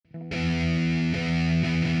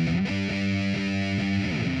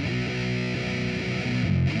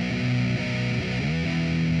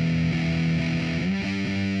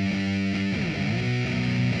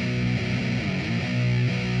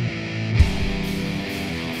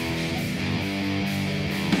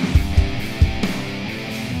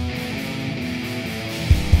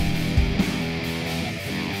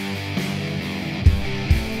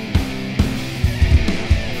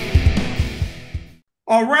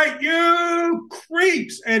All right, you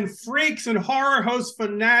creeps and freaks and horror host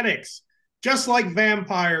fanatics. Just like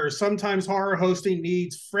vampires, sometimes horror hosting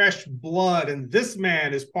needs fresh blood, and this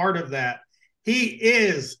man is part of that. He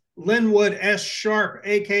is Lenwood S. Sharpe,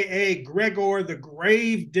 aka Gregor the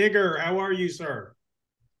Grave Digger. How are you, sir?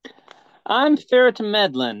 I'm fair to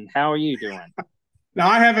Medlin. How are you doing? Now,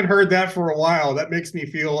 I haven't heard that for a while. That makes me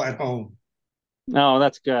feel at home. Oh,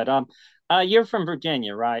 that's good. You're from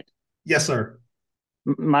Virginia, right? Yes, sir.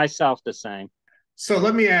 Myself, the same. So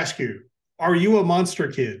let me ask you, are you a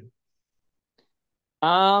monster kid?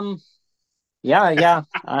 Um, yeah.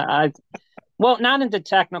 Well, not in the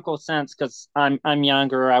technical sense because I'm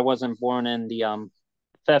younger. I wasn't born in the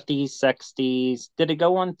 50s, 60s. Did it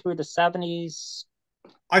go on through the 70s?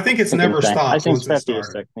 I think it's I couldn't never say. I stopped think it's once it 50 or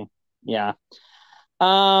started. 60. Yeah.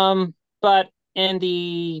 But in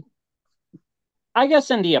the I guess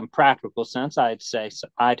in the practical sense, I'd say so.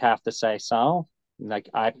 I'd have to say so. Like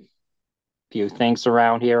I few things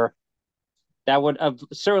around here that would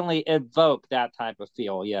certainly evoke that type of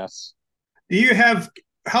feel. Yes. Do you have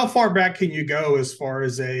how far back can you go as far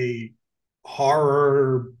as a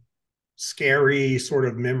horror, scary sort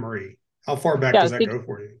of memory? How far back Yeah, does that go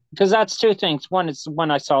for you? because that's two things. One is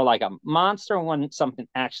when I saw like a monster, when something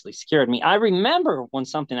actually scared me. I remember when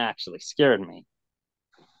something actually scared me.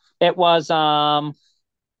 It was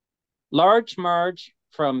Large Marge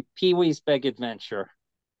from Pee Wee's Big Adventure.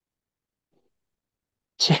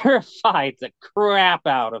 Terrified the crap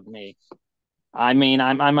out of me. I mean,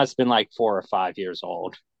 I must have been like 4 or 5 years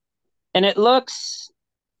old. And it looks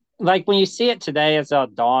like when you see it today as an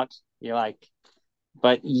adult, you're like,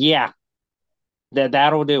 but yeah,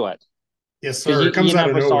 that'll do it. Yes, Because sir. It you comes out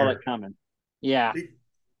of never saw it nowhere. coming. Yeah,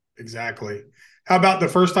 Exactly. How about the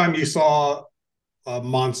first time you saw a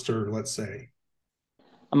monster, let's say?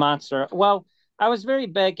 a monster. Well, I was very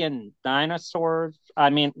big in dinosaurs. I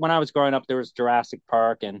mean, when I was growing up, there was Jurassic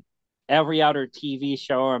Park and every other TV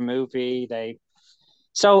show or movie. Kind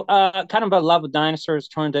of a love of dinosaurs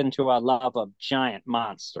turned into a love of giant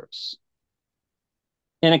monsters.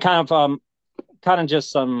 And it kind of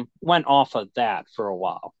just went off of that for a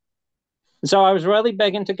while. So I was really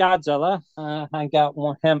big into Godzilla. I got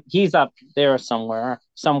him. He's up there somewhere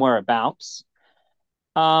abouts.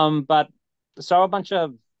 But saw a bunch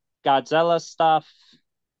of Godzilla stuff,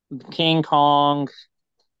 King Kong,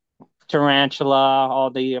 Tarantula,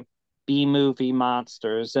 all the B movie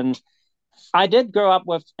monsters, and I did grow up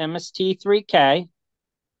with MST3K.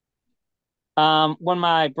 When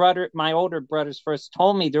my older brothers first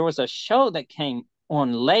told me there was a show that came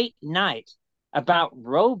on late night about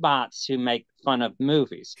robots who make fun of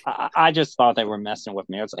movies. I just thought they were messing with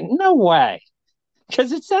me. I was like, no way.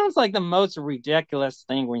 Because it sounds like the most ridiculous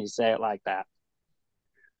thing when you say it like that.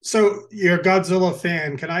 So you're a Godzilla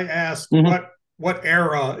fan. Can I ask Mm-hmm. what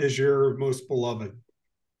era is your most beloved?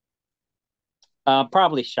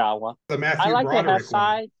 Probably Shawa. The I Matthew like the Broderick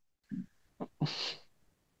one. Hesai.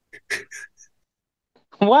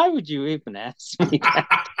 Why would you even ask me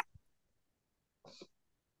that?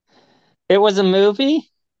 It was a movie.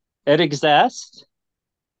 It exists.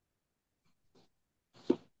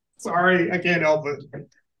 Sorry, I can't help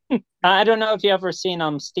it. I don't know if you ever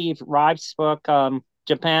seen Steve Reich's book,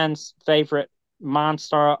 Japan's favorite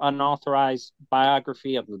monster unauthorized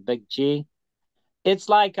biography of the Big G. It's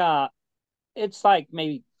like it's like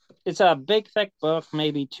maybe it's a big thick book,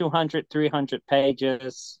 maybe 200, 300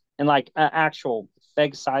 pages, and like an actual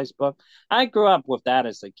big size book. I grew up with that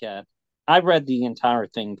as a kid. I read the entire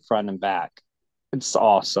thing front and back. It's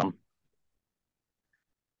awesome.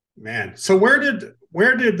 Man, so where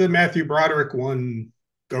did the Matthew Broderick one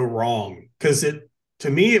go wrong? Because it to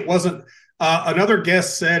me it wasn't. Another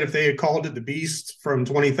guest said if they had called it the Beast from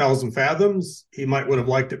 20,000 Fathoms, he might would have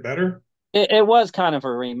liked it better. It was kind of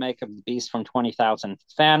a remake of the Beast from 20,000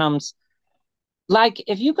 Phantoms. Like,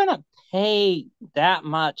 if you're gonna pay that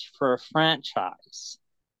much for a franchise,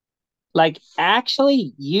 like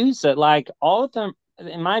actually use it. Like all of them,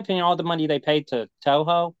 in my opinion, all the money they paid to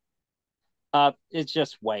Toho, it's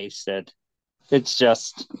just wasted. It's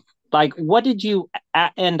just like, what did you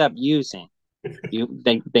end up using?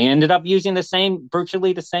 They ended up using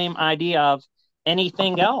virtually the same idea of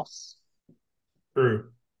anything else, True.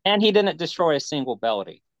 and he didn't destroy a single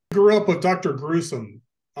ability. Grew up with Dr. Gruesome,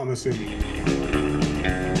 I'm assuming.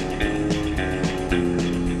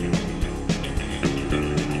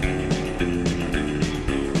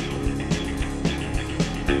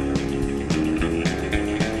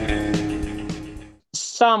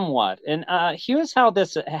 Somewhat, and here's how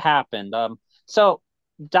this happened. So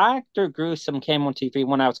Dr. Gruesome came on TV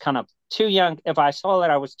when I was kind of too young. If I saw it,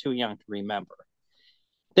 I was too young to remember.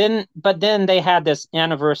 But then they had this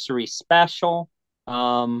anniversary special,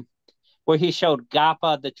 um, where he showed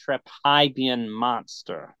Gappa the Trephyibian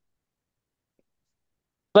monster.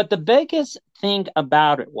 But the biggest thing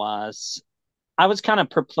about it was I was kind of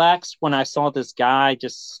perplexed when I saw this guy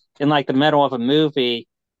just in like the middle of a movie.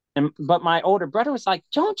 And but my older brother was like,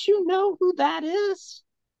 "Don't you know who that is?"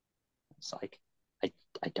 It's like, I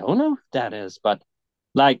I don't know who that is, but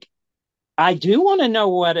like I do want to know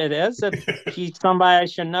what it is. If he's somebody I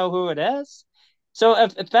should know who it is. So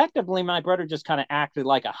effectively, my brother just kind of acted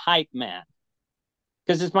like a hype man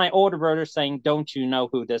because it's my older brother saying, "Don't you know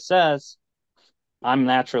who this is?" I'm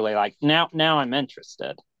naturally like, now I'm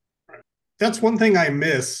interested. That's one thing I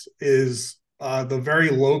miss is the very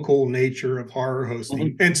local nature of horror Mm-hmm.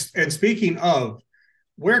 hosting. And speaking of,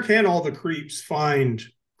 where can all the creeps find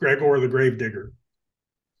Gregor the Gravedigger?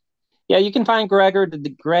 Yeah, you can find Gregor the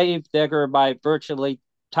Grave Digger by virtually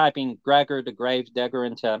typing Gregor the Grave Digger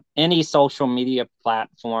into any social media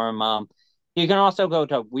platform. You can also go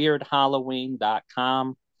to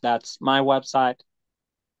weirdhalloween.com. That's my website.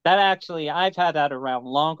 That actually, I've had that around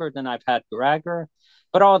longer than I've had Gregor,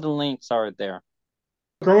 but all the links are there.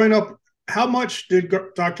 Growing up, how much did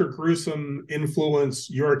Dr. Gruesome influence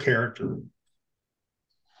your character?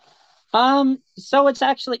 So it's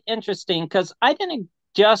actually interesting because I didn't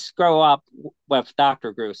just grow up with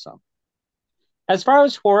Dr. Gruesome. As far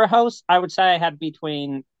as horror hosts, I would say I had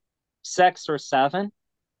between 6 or 7.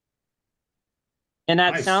 And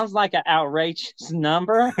that Nice. sounds like an outrageous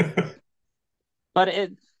number, but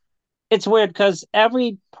it's weird because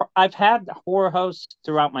I've had horror hosts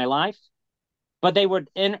throughout my life, but they would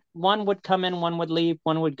in one would come in, one would leave,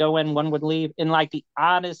 one would go in, one would leave in like the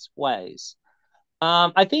oddest ways.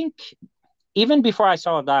 I think even before I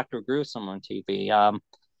saw Dr. Gruesome on TV,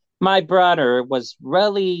 my brother was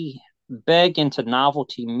really big into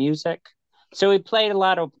novelty music. So he played a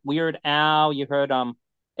lot of Weird Al. You heard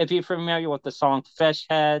if you're familiar with the song Fish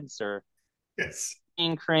Heads or Yes.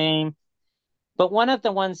 King Cream. But one of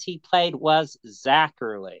the ones he played was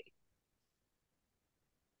Zachary,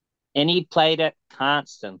 and he played it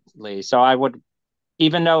constantly. So I would,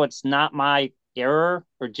 even though it's not my era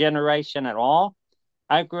or generation at all,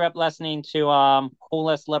 I grew up listening to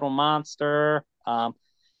Coolest Little Monster.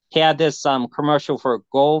 He had this commercial for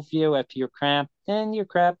Goldview. If you're cramped, then you're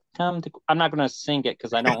cramped. Come to. I'm not going to sing it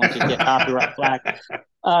because I don't want to get copyright flag.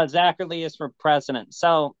 Zachary is for president.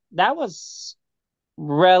 So that was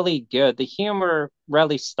really good. The humor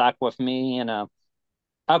really stuck with me, and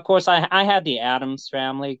of course, I had the Adams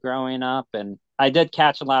Family growing up, and I did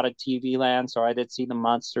catch a lot of TV Land, so I did see the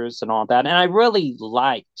monsters and all that, and I really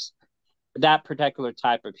liked that particular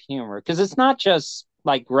type of humor because it's not just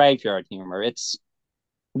like graveyard humor; it's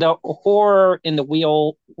the horror in the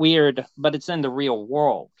real weird, but it's in the real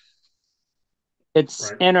world.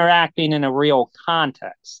 It's Right. interacting in a real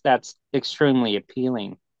context. That's extremely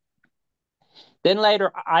appealing. Then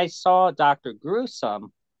later, I saw Dr.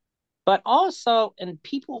 Gruesome, but also, and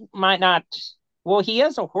people might not, well, he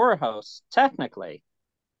is a horror host, technically.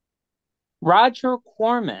 Roger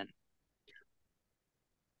Corman.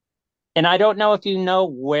 And I don't know if you know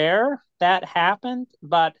where that happened,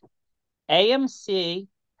 but AMC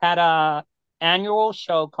had a annual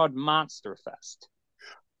show called Monster Fest.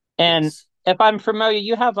 And Yes. if I'm familiar,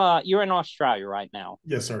 you're in Australia right now.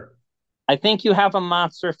 Yes, sir. I think you have a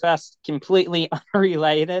Monster Fest completely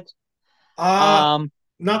unrelated. Uh, Um,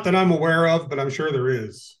 Not that I'm aware of, but I'm sure there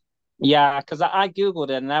is. yeah, because I Googled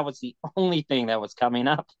it and that was the only thing that was coming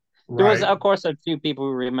up. There was, Right. of course, a few people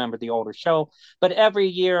who remember the older show, but every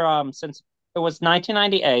year, since it was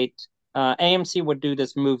 1998, AMC would do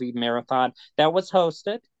this movie marathon that was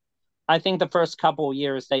hosted. I think the first couple of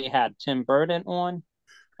years they had Tim Burton on,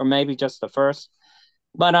 or maybe just the first.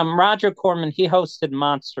 But Roger Corman he hosted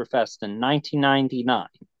Monster Fest in 1999.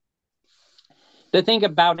 The thing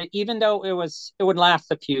about it, even though it would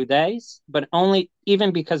last a few days, but only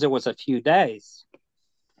even because it was a few days,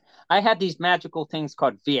 I had these magical things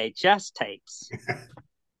called VHS tapes,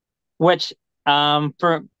 which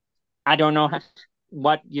for I don't know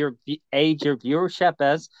what your age or viewership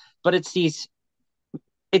is, but it's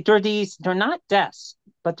they're not desks,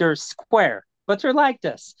 but they're square, but they're like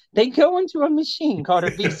this. They go into a machine called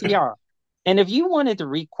a VCR, and if you wanted to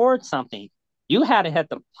record something, you had to hit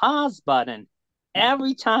the pause button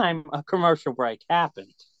every time a commercial break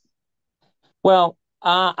happened. Well,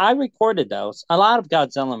 I recorded those. A lot of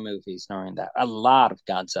Godzilla movies during that. A lot of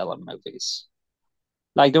Godzilla movies.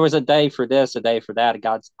 Like there was a day for this, a day for that.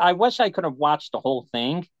 God's. I wish I could have watched the whole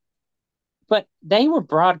thing, but they were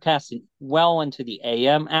broadcasting well into the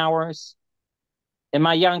AM hours, and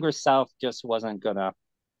my younger self just wasn't gonna.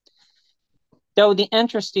 Though the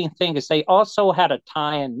interesting thing is they also had a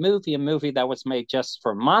tie-in movie, a movie that was made just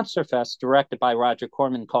for Monster Fest, directed by Roger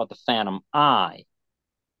Corman, called The Phantom Eye.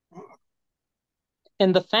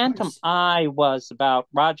 And The Phantom Nice. Eye was about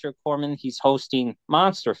Roger Corman. He's hosting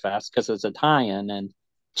Monster Fest because it's a tie-in, and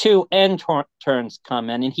two interns come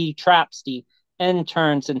in, and he traps the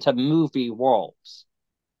interns into movie worlds.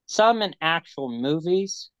 Some in actual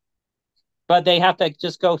movies, but they have to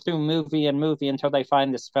just go through movie and movie until they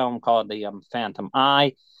find this film called the Phantom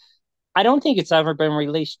Eye. I don't think it's ever been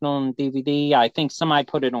released on DVD. I think somebody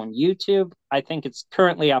put it on YouTube. I think it's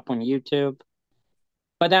currently up on YouTube.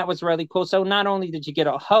 But that was really cool. So not only did you get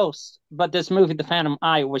a host, but this movie, The Phantom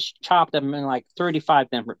Eye, was chopped up in like 35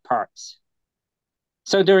 different parts.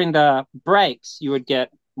 So during the breaks, you would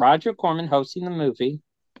get Roger Corman hosting the movie.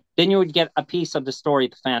 Then you would get a piece of the story,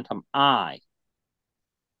 The Phantom Eye.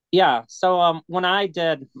 Yeah. So when I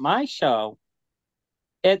did my show,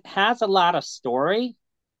 it has a lot of story,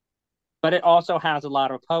 but it also has a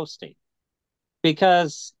lot of hosting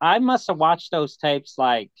because I must have watched those tapes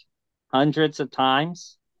like hundreds of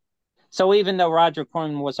times. So even though Roger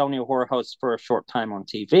Corman was only a horror host for a short time on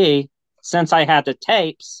TV, since I had the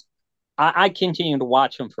tapes, I continued to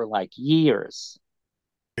watch them for like years.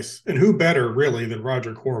 Nice. And who better, really, than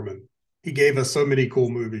Roger Corman? He gave us so many cool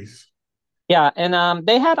movies. Yeah, and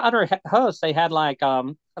they had other hosts. They had like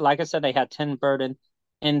I said, they had Tim Burton,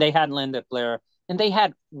 and they had Linda Blair, and they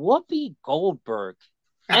had Whoopi Goldberg.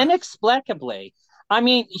 Ah, Inexplicably, I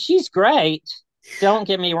mean, she's great. Don't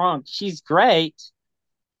get me wrong, she's great.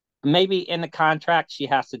 Maybe in the contract she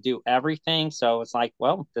has to do everything, so it's like,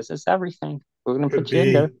 well, this is everything. We're gonna could put you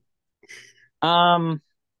in there. be. Um,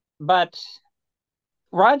 but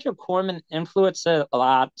Roger Corman influenced it a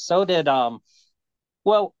lot. So did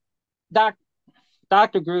well, Doc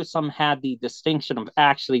Dr. Gruesome had the distinction of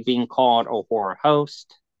actually being called a horror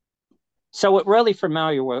host. So it really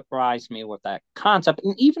familiarized me with that concept.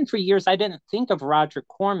 And even for years, I didn't think of Roger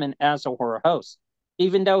Corman as a horror host,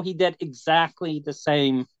 even though he did exactly the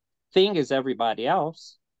same thing as everybody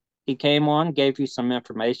else. He came on, gave you some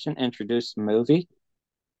information, introduced the movie,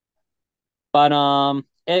 but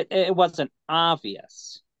it wasn't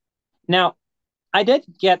obvious. Now, I did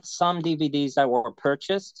get some DVDs that were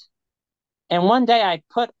purchased, and one day I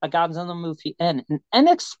put a Godzilla movie in, and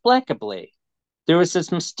inexplicably, there was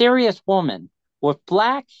this mysterious woman with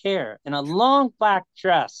black hair and a long black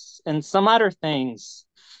dress and some other things.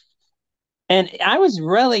 And I was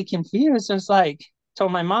really confused. I was like,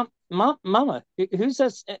 told my Mama, who's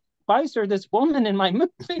this? Why is there this woman in my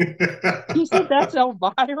movie? She said, that's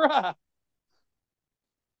Elvira.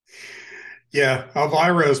 Yeah,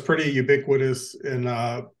 Elvira is pretty ubiquitous, and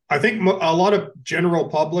I think a lot of general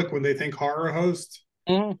public when they think horror host,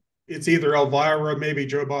 Mm, it's either Elvira, maybe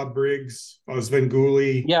Joe Bob Briggs,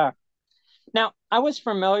 Svengoolie. yeah. Now, I was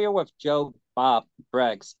familiar with Joe Bob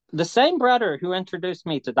Briggs, the same brother who introduced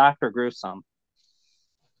me to Dr. Gruesome.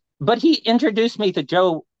 But he introduced me to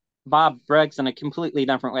Joe Bob Briggs in a completely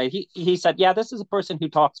different way. He said, "Yeah, this is a person who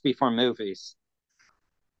talks before movies."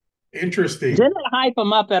 Interesting. Didn't hype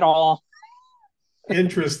him up at all.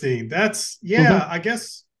 Interesting. That's, Mm-hmm. yeah, I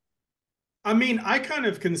guess. I mean, I kind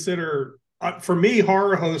of consider, for me,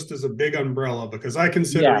 horror host is a big umbrella because I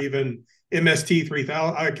consider Yeah, even MST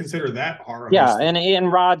 3000, I consider that horror yeah, host.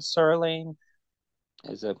 and Rod Serling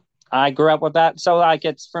is a. I grew up with that, so like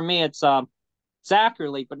it's for me, it's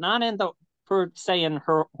Zachary, but not in the per se in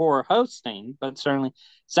her horror hosting, but certainly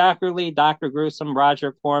Zachary, Doctor Gruesome,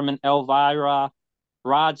 Roger Corman, Elvira,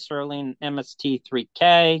 Rod Serling,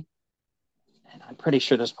 MST3K, and I'm pretty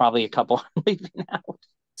sure there's probably a couple I'm leaving out.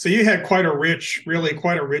 So you had quite a rich, really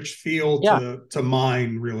quite a rich feel Yeah, to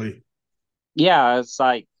mine, really. yeah, it's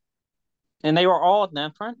like, and they were all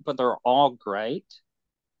different, but they're all great.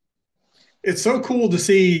 It's so cool to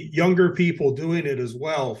see younger people doing it as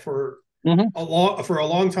well. Mm-hmm, For a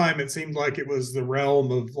long time, it seemed like it was the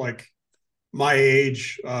realm of like my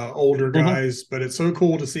age, older mm-hmm. guys, but it's so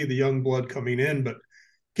cool to see the young blood coming in. But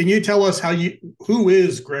can you tell us who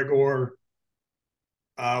is Gregor?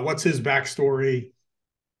 What's his backstory?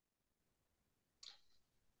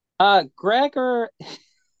 Gregor,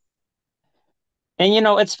 and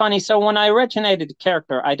it's funny. So when I originated the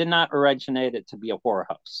character, I did not originate it to be a horror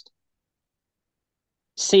host.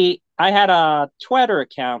 See, I had a Twitter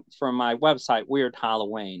account for my website, Weird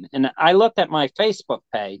Halloween, and I looked at my Facebook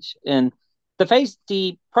page, and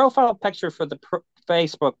the profile picture for the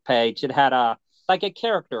Facebook page, it had a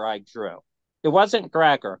character I drew. It wasn't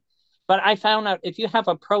Gregor, but I found out if you have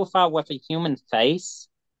a profile with a human face,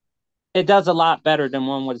 it does a lot better than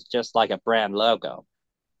one with just like a brand logo.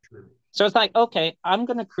 So it's like, okay, I'm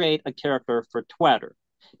going to create a character for Twitter.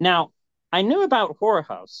 Now, I knew about horror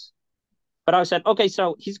hosts, but I said, okay,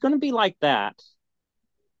 so he's going to be like that,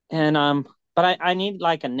 and but I need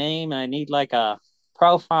like a name, and I need like a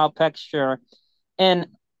profile picture, and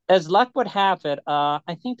as luck would have it,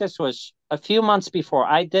 I think this was a few months before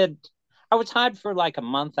I was hired for like a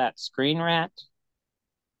month at Screen Rant,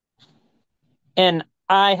 and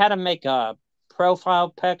I had to make a profile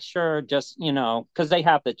picture, just because they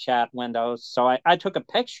have the chat windows. So I took a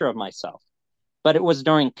picture of myself, but it was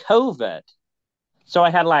during COVID. So I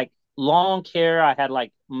had like long hair, I had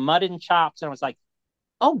like mutton chops, and I was like,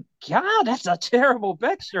 oh God, that's a terrible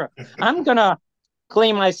picture. I'm gonna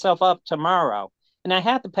clean myself up tomorrow. And I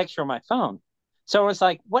had the picture on my phone. So I was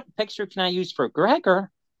like, what picture can I use for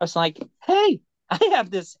Gregor? I was like, hey, I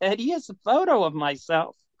have this hideous photo of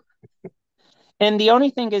myself. And the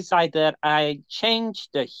only thing is I changed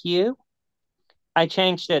the hue. I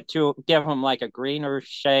changed it to give him like a greener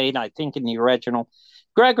shade. I think in the original,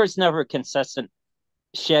 Gregor's never a consistent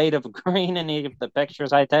shade of green in any of the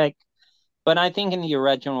pictures I take. But I think in the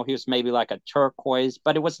original, he was maybe like a turquoise,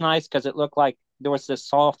 but it was nice because it looked like there was this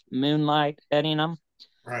soft moonlight hitting him.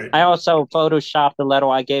 Right. I also photoshopped a little.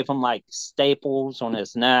 I gave him like staples on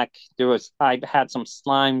his neck. I had some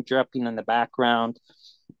slime dripping in the background.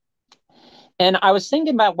 And I was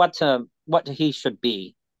thinking about what he should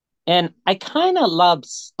be. And I kind of love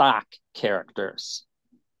stock characters,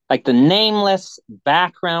 like the nameless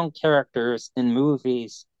background characters in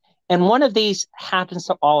movies. And one of these happens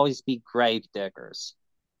to always be gravediggers.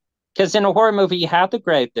 Because in a horror movie, you have the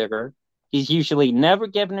gravedigger. He's usually never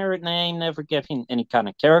given her a name, never given any kind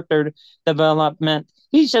of character development.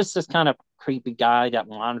 He's just this kind of creepy guy that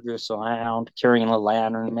wanders around carrying a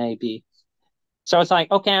lantern, maybe. So it's like,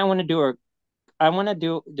 okay, I want to do a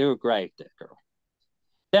gravedigger.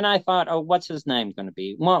 Then I thought, oh, what's his name going to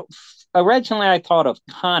be? Well, originally I thought of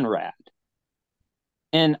Conrad,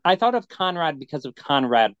 and I thought of Conrad because of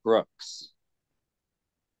Conrad Brooks.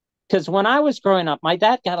 Because when I was growing up, my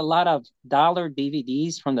dad got a lot of dollar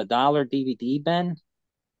DVDs from the dollar DVD bin.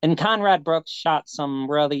 And Conrad Brooks shot some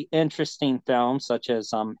really interesting films, such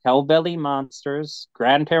as Hellbilly Monsters,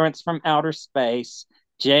 Grandparents from Outer Space,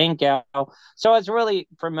 Jane Gale. So I was really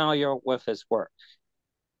familiar with his work.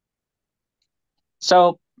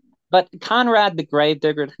 So, but Conrad the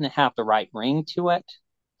Gravedigger didn't have the right ring to it.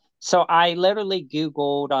 So I literally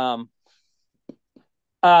Googled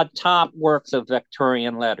top works of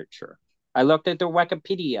Victorian literature. I looked at their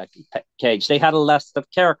Wikipedia page. They had a list of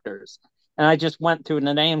characters, and I just went through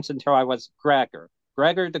the names until I was Gregor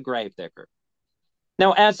the Gravedigger.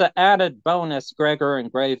 Now, as an added bonus, Gregor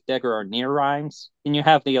and Gravedigger are near rhymes, and you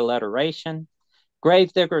have the alliteration.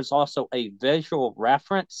 Gravedigger is also a visual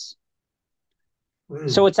reference,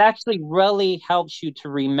 so it's actually really helps you to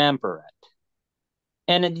remember it.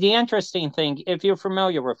 And the interesting thing, if you're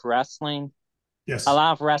familiar with wrestling, a Yes.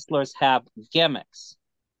 lot of wrestlers have gimmicks.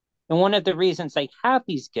 And one of the reasons they have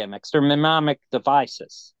these gimmicks, they're mnemonic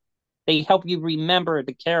devices. They help you remember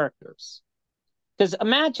the characters. Because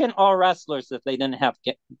imagine all wrestlers if they didn't have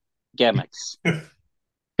gimmicks.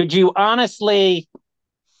 Could you honestly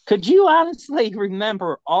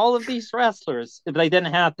remember all of these wrestlers if they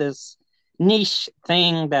didn't have this niche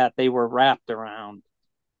thing that they were wrapped around?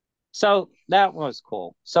 So that was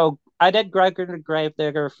cool. So I did Gregor the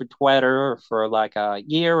Gravedigger for Twitter for like a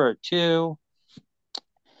year or two.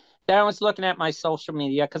 Then I was looking at my social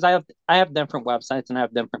media because I have different websites and I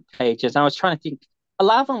have different pages. I was trying to think. A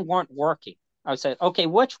lot of them weren't working. I said, okay,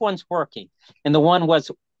 which one's working? And the one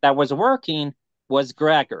that was working was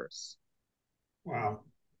Gregor's. Wow.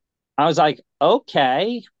 I was like,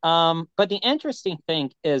 okay. But the interesting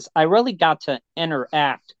thing is I really got to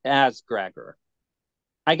interact as Gregor.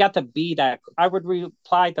 I got to be that. I would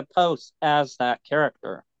reply to posts as that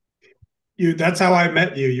character. That's how I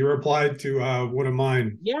met you. You replied to one of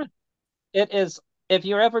mine. Yeah, it is. If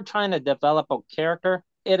you're ever trying to develop a character,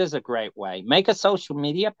 it is a great way. Make a social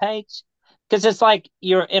media page because it's like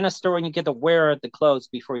you're in a store and you get to wear the clothes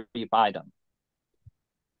before you buy them.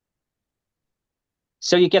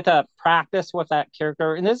 So you get to practice with that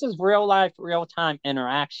character. And this is real life, real time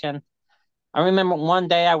interaction. I remember one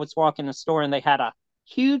day I was walking the store and they had a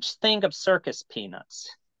huge thing of circus peanuts.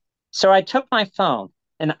 So I took my phone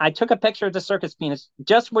and I took a picture of the circus peanuts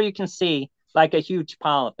just where you can see like a huge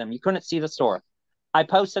pile of them. You couldn't see the store. I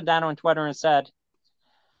posted that on Twitter and said,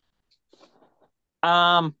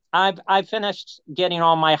 I finished getting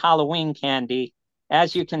all my Halloween candy.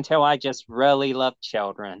 As you can tell, I just really love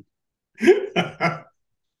children.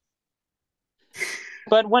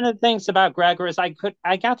 But one of the things about Gregor is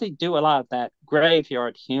I got to do a lot of that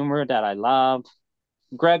graveyard humor that I love.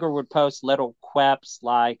 Gregor would post little quips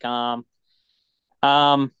like um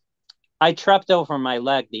I tripped over my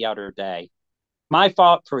leg the other day. My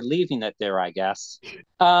fault for leaving it there, I guess.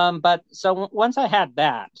 But so once I had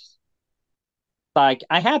that, like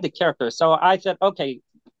I had the character, so I said, okay,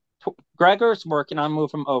 Gregor's working on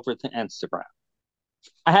moving over to Instagram.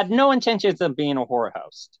 I had no intentions of being a horror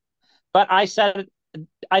host, but I said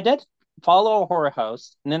I did follow a horror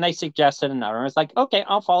host, and then they suggested another. I was like, okay,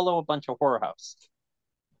 I'll follow a bunch of horror hosts.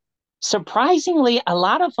 Surprisingly, a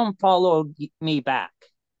lot of them followed me back,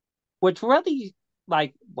 which really,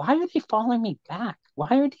 like, why are they following me back? Why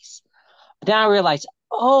are these? Then I realized,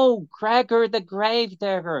 oh, Gregor the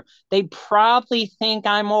Gravedigger. They probably think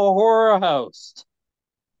I'm a horror host.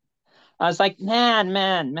 I was like, man.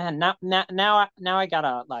 Now I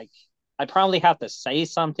gotta like, I probably have to say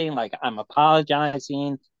something like I'm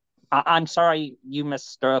apologizing. I'm sorry you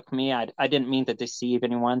mistook me. I didn't mean to deceive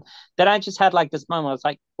anyone. Then I just had like this moment. I was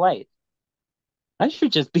like, wait, I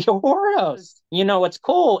should just be a horror host. You know, it's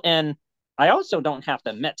cool, and I also don't have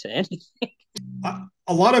to admit to anything.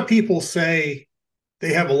 A lot of people say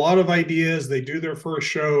they have a lot of ideas, they do their first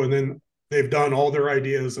show, and then they've done all their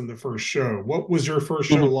ideas in the first show. What was your first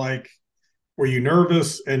show like? Were you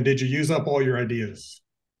nervous, and did you use up all your ideas?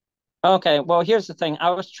 Okay, well, here's the thing.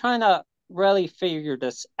 I was trying to really figure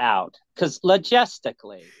this out because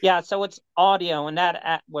logistically, yeah, so it's audio, and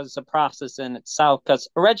that was a process in itself. Because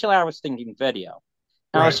originally I was thinking video.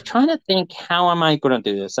 And I Right. was trying to think, how am I going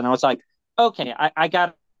to do this? And I was like, okay, I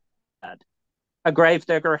got a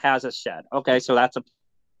gravedigger has a shed. Okay, so that's a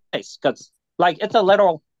place because, like, it's a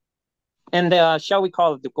little, in the show we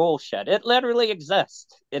call it the ghoul shed. It literally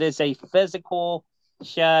exists. It is a physical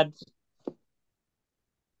shed. But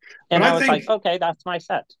And I I was think, like, okay, that's my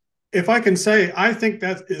set. if I can say, I think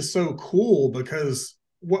that is so cool because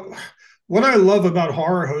what I love about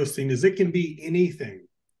horror hosting is it can be anything.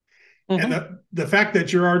 And Mm-hmm. the fact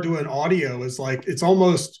that you are doing audio is like it's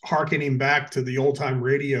almost harkening back to the old time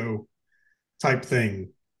radio type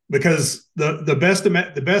thing because the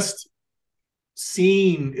best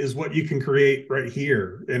scene is what you can create right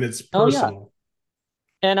here, and it's Oh yeah. personal.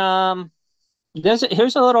 And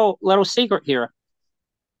here's a little secret here.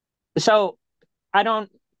 So I don't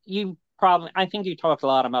you probably I think you talked a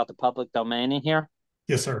lot about the public domain in here.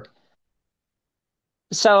 Yes, sir.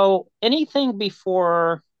 So anything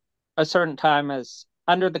before a certain time is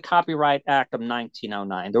under the Copyright Act of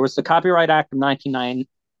 1909. There was the Copyright Act of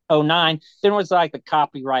 1909. Then was like the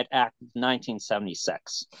Copyright Act of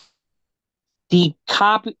 1976. The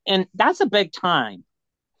copy, and that's a big time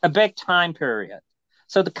period.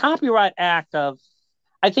 So the Copyright Act of,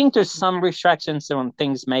 I think there's some restrictions on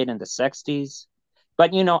things made in the 60s,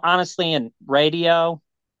 but you know, honestly, in radio,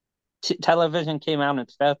 television came out in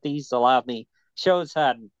the 50s. A lot of the shows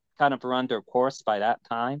had kind of run their course by that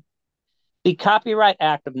time. The Copyright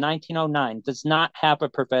Act of 1909 does not have a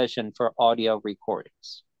provision for audio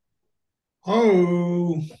recordings.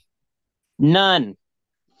 Oh, None.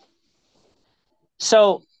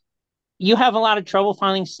 So you have a lot of trouble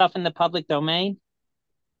finding stuff in the public domain.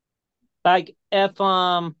 Like if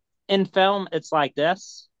in film it's like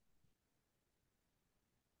this.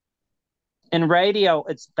 In radio,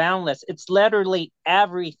 it's boundless. It's literally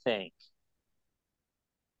everything.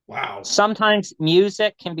 wow. Sometimes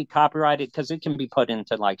music can be copyrighted because it can be put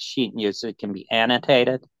into like sheet music, it can be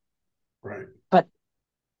annotated. Right. But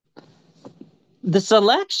the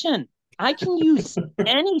selection, I can use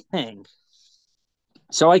anything.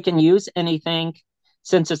 So I can use anything.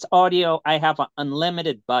 Since it's audio, I have an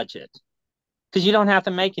unlimited budget because you don't have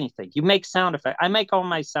to make anything. You make sound effects. I make all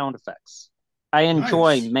my sound effects. I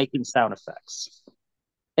enjoy Nice. making sound effects.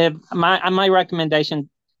 If my recommendation,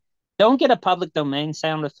 don't get a public domain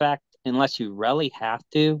sound effect unless you really have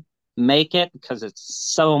to. Make it because it's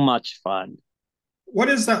so much fun. What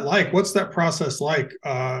is that like? What's that process like?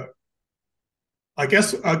 I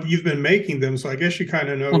guess you've been making them, so I guess you kind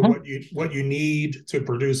of know Mm-hmm. what you need to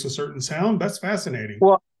produce a certain sound. That's fascinating.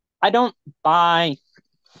 Well, I don't buy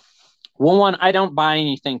one. I don't buy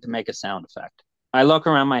anything to make a sound effect. I look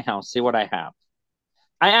around my house, see what I have.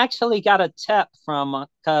 I actually got a tip from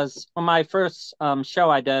because on my first show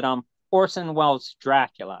I did Orson Welles'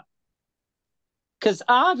 Dracula, because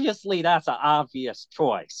obviously that's an obvious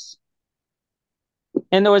choice.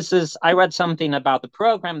 And there was this, I read something about the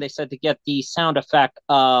program. They said to get the sound effect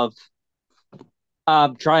of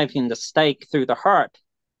driving the stake through the heart,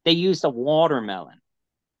 they used a watermelon.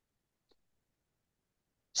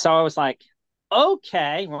 So I was like,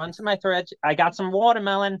 okay, runs in my thread. I got some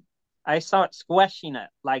watermelon. I start squishing it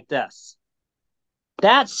like this.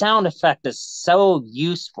 That sound effect is so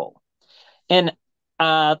useful. And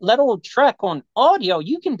a little trick on audio,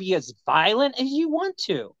 you can be as violent as you want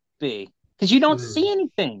to be because you don't True. see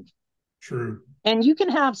anything. True. And you can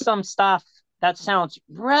have some stuff that sounds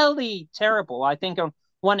really terrible. I think on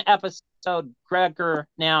one episode, Gregor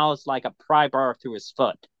nails like a pry bar through his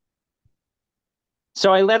foot.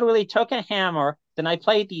 So I literally took a hammer, then I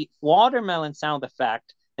played the watermelon sound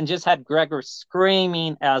effect and just had Gregor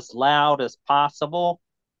screaming as loud as possible.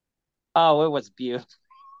 Oh, it was beautiful.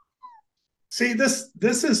 See, this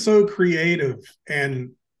is so creative,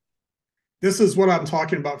 and this is what I'm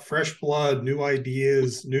talking about: fresh blood, new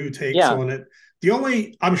ideas, new takes Yeah, on it.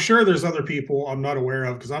 I'm sure there's other people I'm not aware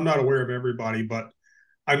of because I'm not aware of everybody, but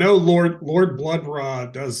I know Lord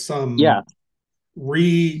Bloodrod does yeah. some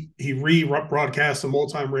he broadcasts some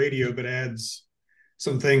old time radio, but adds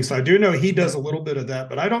some things. So I do know he does a little bit of that,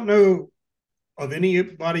 but I don't know of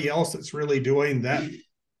anybody else that's really doing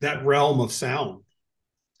that realm of sound.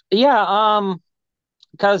 Yeah,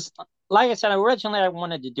 because like I said, originally I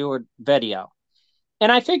wanted to do a video.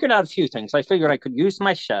 And I figured out a few things. I figured I could use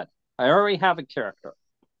my shed. I already have a character.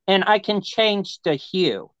 And I can change the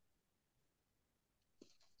hue.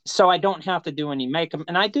 So I don't have to do any makeup.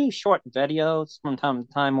 And I do short videos from time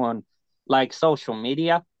to time on like social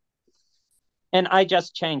media. And I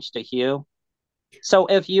just change the hue. So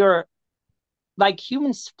if you're like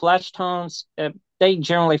humans' flesh tones, they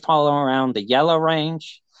generally follow around the yellow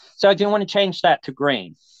range. So if you want to change that to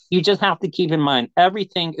green, you just have to keep in mind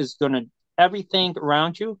everything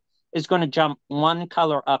around you is going to jump one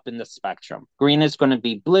color up in the spectrum. Green is going to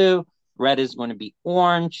be blue, red is going to be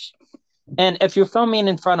orange. And if you're filming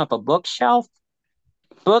in front of a bookshelf,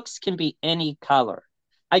 books can be any color.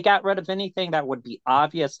 I got rid of anything that would be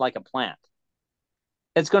obvious like a plant.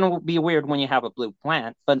 It's going to be weird when you have a blue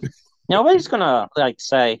plant, but nobody's going to like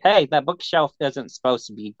say, hey, that bookshelf isn't supposed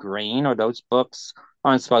to be green or those books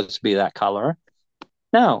aren't supposed to be that color.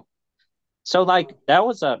 No. So like that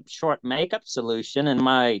was a short makeup solution. In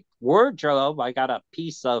my wardrobe, I got a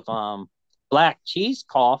piece of black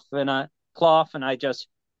cheesecloth and I just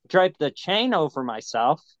draped the chain over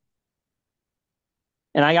myself.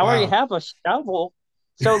 And I already Wow. have a shovel.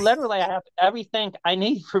 So literally I have everything I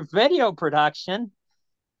need for video production,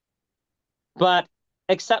 but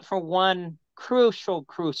except for one crucial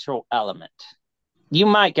element. You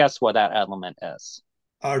might guess what that element is.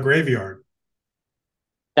 Graveyard.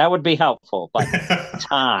 That would be helpful, but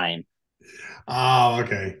time. Oh,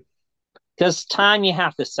 okay. Because time you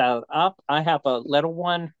have to set it up. I have a little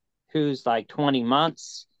one who's like 20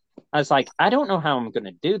 months. I was like, I don't know how I'm going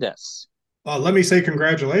to do this. Let me say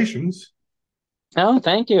congratulations. Oh,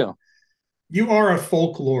 thank you. You are a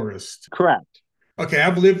folklorist. Correct. Okay,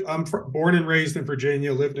 born and raised in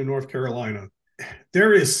Virginia, lived in North Carolina.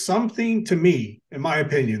 There is something to me, in my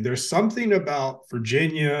opinion, there's something about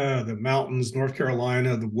Virginia, the mountains, North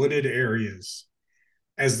Carolina, the wooded areas.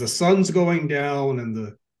 As the sun's going down and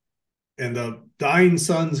the dying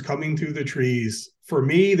sun's coming through the trees, for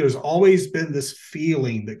me, there's always been this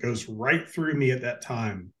feeling that goes right through me at that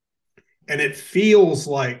time. And it feels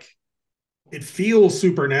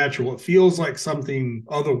supernatural. It feels like something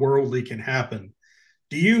otherworldly can happen.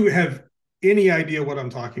 Do you have any idea what I'm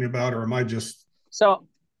talking about, or am I just So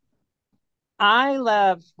I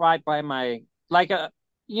live right by my, like,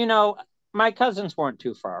 you know, my cousins weren't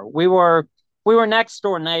too far. We were next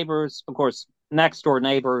door neighbors, of course, next door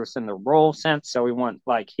neighbors in the rural sense. So we weren't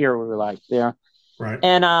like here, we were like there. right?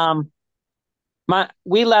 And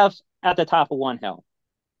we lived at the top of one hill.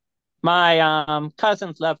 My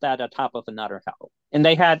cousins lived at the top of another hill. And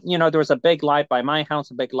they had, there was a big light by my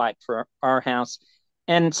house, a big light for our house.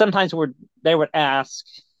 And sometimes they would ask,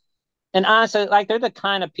 and honestly, like they're the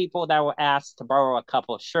kind of people that will ask to borrow a cup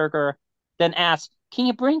of sugar, then ask, can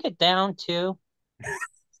you bring it down too?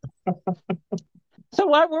 So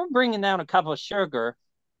while we're bringing down a cup of sugar,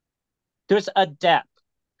 there's a depth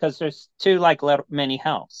because there's two like little mini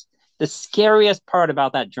hills. The scariest part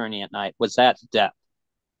about that journey at night was that depth.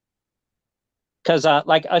 Because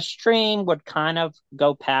like a stream would kind of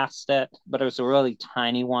go past it, but it was a really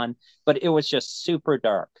tiny one. But it was just super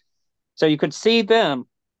dark, so you could see them,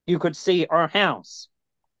 you could see our house,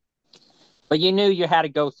 but you knew you had to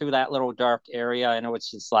go through that little dark area, and it was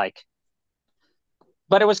just like.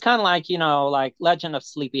 But it was kind of like like Legend of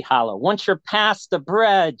Sleepy Hollow. Once you're past the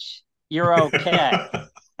bridge, you're okay.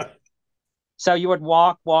 So you would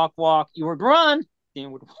walk, walk, walk. You would run. You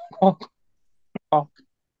would walk, walk.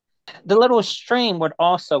 The little stream would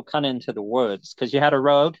also cut into the woods because you had a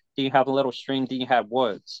road, then you have a little stream, then you have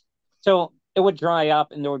woods. So it would dry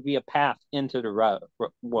up and there would be a path into the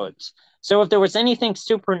woods. So if there was anything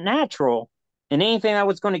supernatural and anything that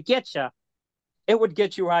was going to get you, it would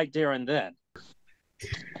get you right there and then.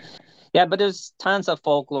 Yeah, but there's tons of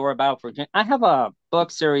folklore about Virginia. I have a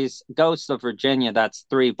book series, Ghosts of Virginia, that's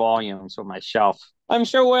 3 volumes on my shelf. I'm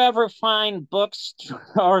sure we'll ever find books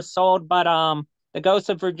are sold, but The Ghosts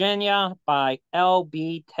of Virginia by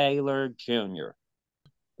L.B. Taylor Jr.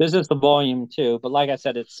 This is the volume 2, but like I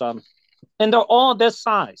said, it's and they're all this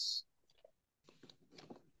size.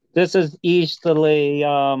 This is easily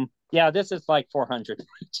yeah, this is like 400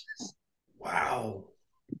 pages. Wow.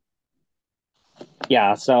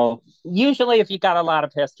 Yeah, so usually if you got a lot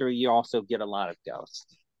of history, you also get a lot of ghosts.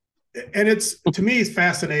 And it's, to me, it's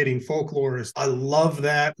fascinating. Folklorist. I love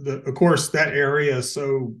that. Of course, that area is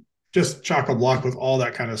so just chock a block with all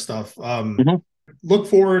that kind of stuff. Mhm. Look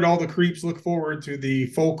forward, all the creeps. Look forward to the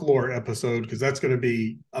folklore episode because that's going to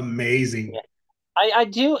be amazing. Yeah. I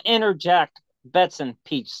do interject bits and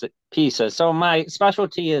pieces. So my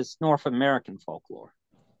specialty is North American folklore,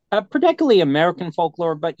 particularly American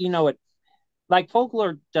folklore. But you know, it like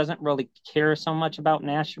folklore doesn't really care so much about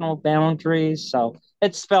national boundaries, so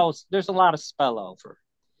it spells. There's a lot of spillover.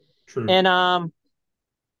 True. And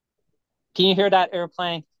can you hear that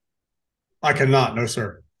airplane? I cannot. No,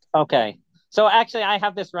 sir. Okay. So actually, I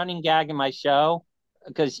have this running gag in my show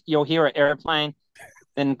because you'll hear an airplane.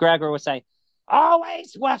 Then Gregor would say,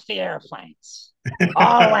 "Always with the airplanes.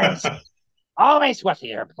 Always, always with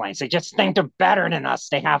the airplanes. They just think they're better than us.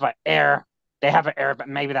 They have an air. They have an air, but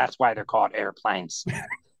maybe that's why they're called airplanes."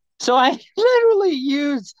 So I literally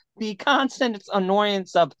used the constant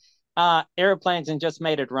annoyance of airplanes and just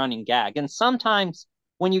made it running gag. And sometimes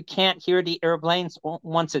when you can't hear the airplanes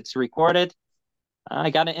once it's recorded,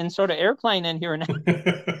 I got to insert an airplane in here now.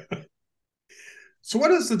 So,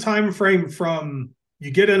 what is the time frame from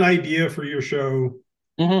you get an idea for your show?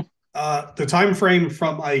 Mm-hmm. The time frame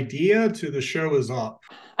from idea to the show is up.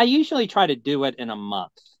 I usually try to do it in a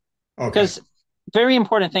month Okay. because very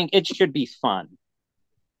important thing, it should be fun.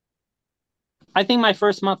 I think my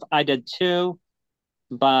first month I did 2,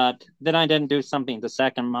 but then I didn't do something the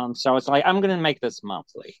second month. So it's like, I'm going to make this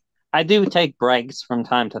monthly. I do take breaks from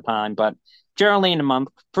time to time, but generally in a month,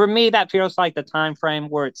 for me, that feels like the time frame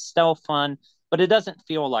where it's still fun, but it doesn't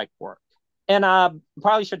feel like work. And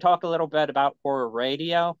probably should talk a little bit about horror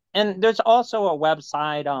radio. And there's also a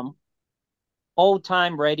website,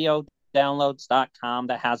 oldtimeradiodownloads.com,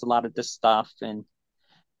 that has a lot of this stuff. And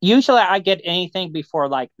usually I get anything before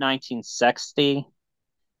like 1960,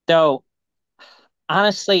 though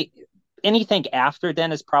honestly, anything after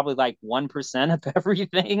then is probably like 1% of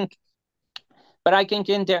everything. But I can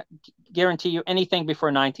guarantee you anything before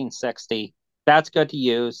 1960, that's good to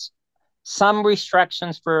use. Some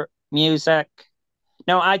restrictions for music.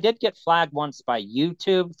 Now, I did get flagged once by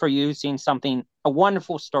YouTube for using a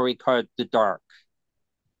wonderful story called The Dark,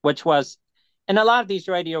 which was, and a lot of these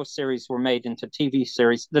radio series were made into TV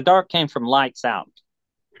series. The Dark came from Lights Out.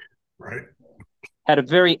 Right. Had a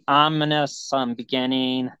very ominous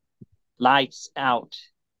beginning. Lights out,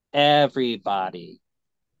 everybody.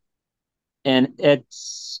 And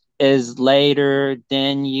it's is later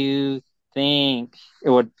than you think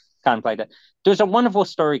it would contemplate it. There's a wonderful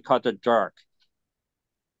story called The Dark.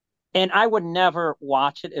 And I would never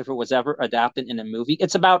watch it if it was ever adapted in a movie.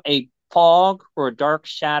 It's about a fog or a dark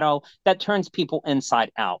shadow that turns people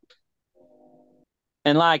inside out.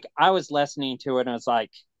 And like I was listening to it and it's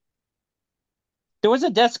like there was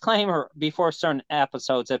a disclaimer before certain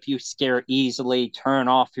episodes: if you scare easily, turn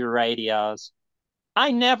off your radios.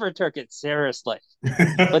 I never took it seriously.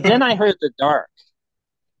 But then I heard The Dark,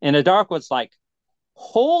 and The Dark was like,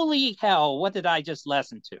 holy hell, what did I just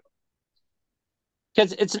listen to?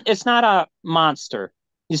 Because it's not a monster.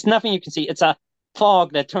 It's nothing you can see. It's a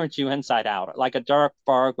fog that turns you inside out, like a dark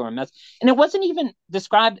fog or a mess. And it wasn't even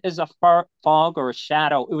described as a fog or a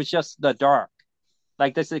shadow. It was just the dark,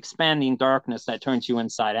 like this expanding darkness that turns you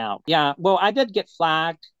inside out. Yeah, well, I did get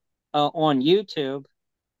flagged on YouTube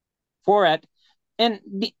for it, and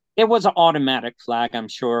it was an automatic flag, I'm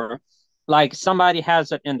sure. Like somebody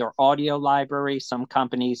has it in their audio library, some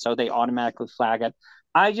companies, so they automatically flag it.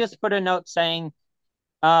 I just put a note saying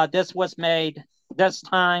this was made this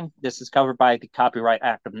time. This is covered by the Copyright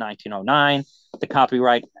Act of 1909. The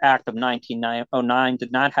Copyright Act of 1909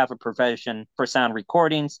 did not have a provision for sound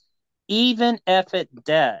recordings. Even if it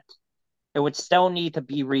did, it would still need to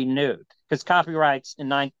be renewed because Copyright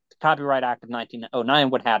Act of 1909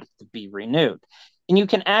 would have to be renewed. And you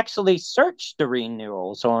can actually search the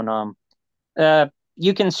renewals on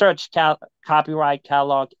you can search copyright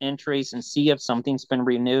catalog entries and see if something's been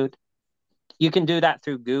renewed. You can do that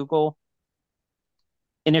through Google.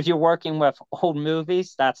 And if you're working with old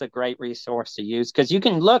movies, that's a great resource to use because you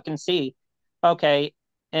can look and see, okay,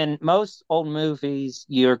 and most old movies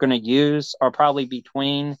you're going to use are probably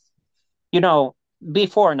between you know,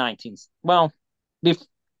 before 19, well, bef-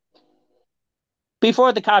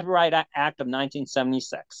 before the Copyright Act of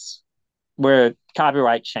 1976, where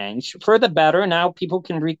copyright changed for the better. Now people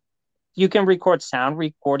can you can record sound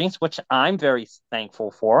recordings, which I'm very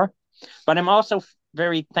thankful for. But I'm also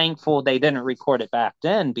very thankful they didn't record it back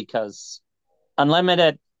then because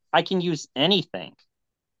unlimited, I can use anything.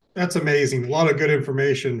 That's amazing. A lot of good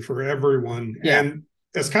information for everyone. Yeah, And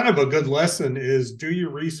that's kind of a good lesson is do your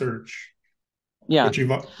research, yeah. which you've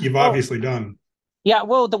Well, obviously done. yeah.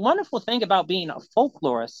 Well, the wonderful thing about being a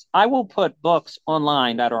folklorist, I will put books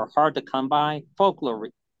online that are hard to come by, folklore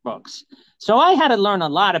books. So I had to learn a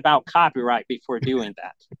lot about copyright before doing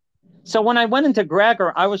that. So when I went into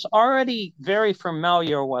Gregor, I was already very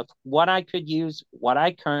familiar with what I could use, what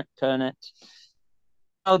I couldn't.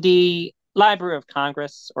 The Library of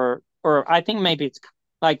Congress, or I think maybe it's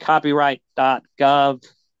like copyright.gov.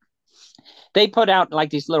 They put out like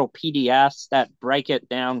these little PDFs that break it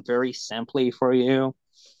down very simply for you.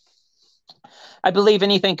 I believe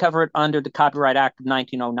anything covered under the Copyright Act of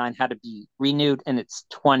 1909 had to be renewed in its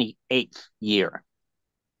 28th year.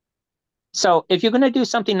 So if you're going to do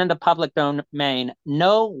something in the public domain,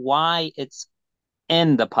 know why it's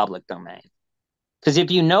in the public domain. Because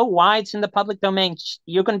if you know why it's in the public domain,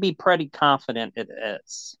 you're going to be pretty confident it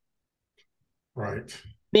is. Right.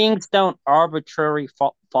 Things don't arbitrarily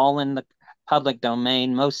fall in the public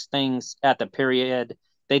domain. Most things at the period,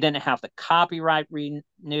 they didn't have the copyright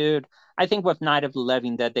renewed. I think with Night of the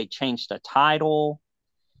Living Dead, they changed the title.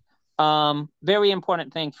 Very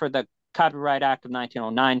important thing for the Copyright Act of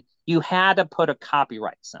 1909, you had to put a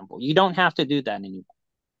copyright symbol. You don't have to do that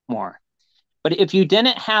anymore. But if you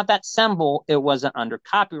didn't have that symbol, it wasn't under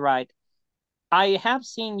copyright. I have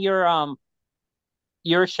seen your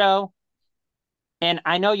show, and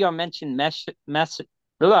I know you mentioned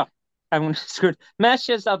I'm screwed.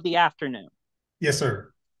 Meshes of the Afternoon Yes,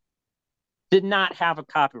 sir. did not have a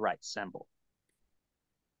copyright symbol.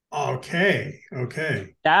 Okay.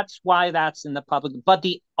 Okay. That's why that's in the public. But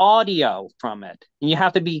the audio from it, and you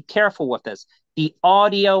have to be careful with this. The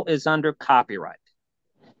audio is under copyright.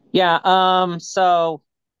 Yeah. So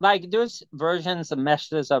like there's versions of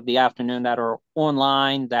Meshes of the Afternoon that are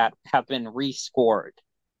online that have been rescored,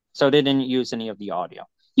 so they didn't use any of the audio.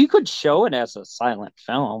 You could show it as a silent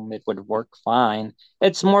film; it would work fine.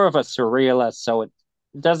 It's more of a surrealist, so it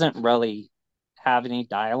doesn't really have any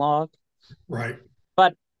dialogue. Right.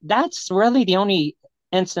 But that's really the only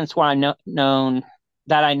instance where I known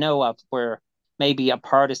that I know of where maybe a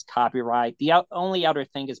part is copyright. The only other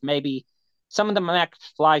thing is maybe some of the Max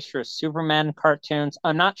Fleischer Superman cartoons.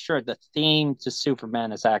 I'm not sure the theme to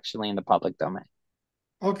Superman is actually in the public domain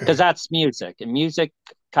because Okay. that's music, and music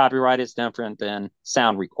copyright is different than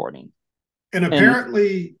sound recording. And And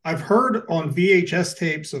apparently, I've heard on VHS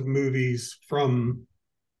tapes of movies from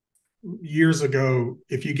years ago,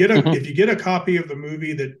 mhm, if you get a copy of the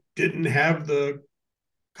movie that didn't have the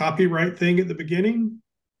copyright thing at the beginning,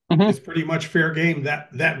 mhm. it's pretty much fair game.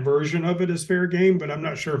 That version of it is fair game, but I'm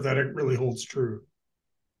not sure if that really holds true.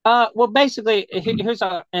 Well, basically, here's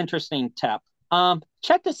an interesting tip.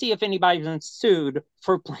 Check to see if anybody's been sued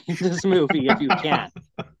for playing this movie if you can.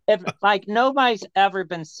 If like nobody's ever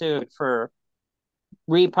been sued for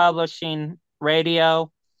republishing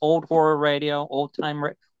radio, old horror radio, old time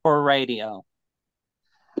horror radio.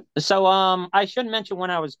 So I should mention when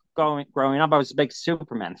I was growing up, I was a big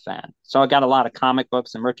Superman fan. So I got a lot of comic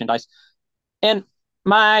books and merchandise. And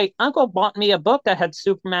my uncle bought me a book that had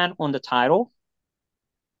Superman on the title.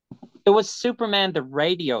 It was Superman the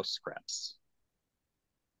radio scripts.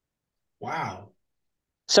 Wow.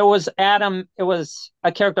 So it was Adam, it was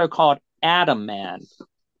a character called Adam Man,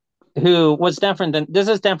 who was different than this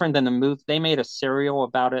is different than the movie. They made a serial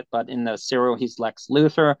about it, but in the serial, he's Lex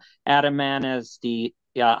Luthor. Adam Man is the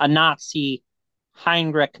a Nazi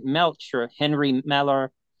Heinrich Melcher, Henry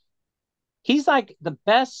Meller. He's like the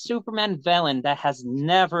best Superman villain that has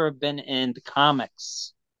never been in the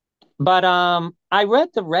comics. But I read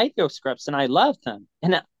the radio scripts and I loved them.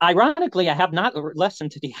 And ironically, I have not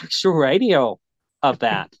listened to the actual radio of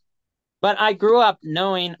that. But I grew up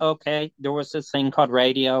knowing, okay, there was this thing called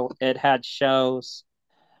radio. It had shows.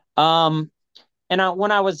 Um, and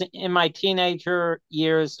when I was in my teenager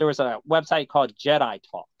years, there was a website called Jedi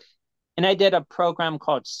Talk, and I did a program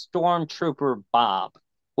called Stormtrooper Bob,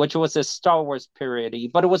 which was a Star Wars parody,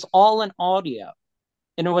 but it was all in audio,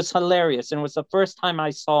 and it was hilarious. And it was the first time I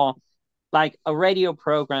saw like a radio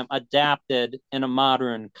program adapted in a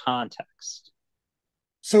modern context.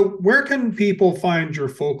 So, where can people find your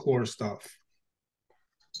folklore stuff?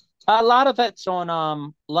 A lot of it's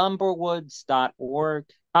on lumberwoods.org.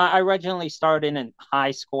 I originally started in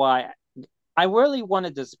high school. I really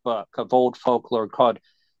wanted this book of old folklore called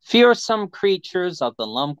Fearsome Creatures of the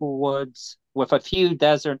Lumber Woods with a Few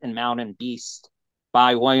Desert and Mountain Beasts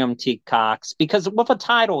by William T. Cox, because with a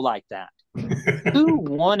title like that, who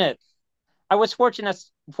wanted? I was fortunate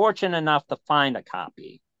enough to find a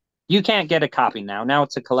copy. You can't get a copy now. Now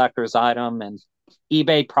it's a collector's item, and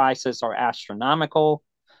eBay prices are astronomical.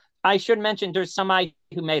 I should mention there's somebody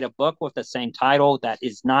who made a book with the same title that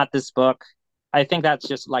is not this book. I think that's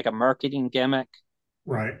just like a marketing gimmick.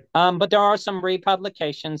 Right. But there are some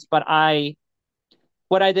republications. But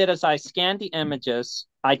what I did is I scanned the images.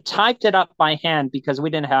 I typed it up by hand because we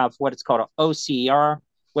didn't have what it's called an OCR,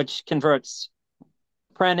 which converts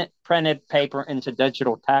printed paper into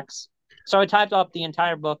digital text. So I typed up the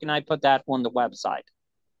entire book and I put that on the website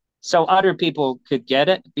so other people could get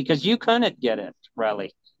it, because you couldn't get it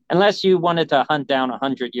really unless you wanted to hunt down a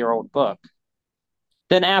 100-year-old book.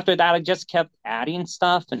 Then after that, I just kept adding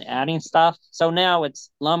stuff and adding stuff. So now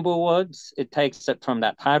it's Lumberwoods. It takes it from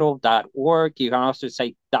that title.org. You can also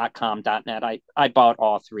say .com, .net. I bought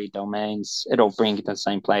all three domains. It'll bring you to the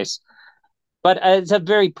same place. But it's a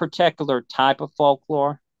very particular type of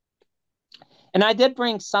folklore. And I did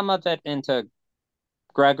bring some of it into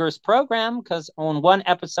Gregor's program because on one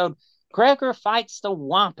episode, Gregor fights the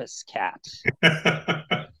Wampus Cat.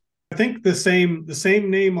 I think the same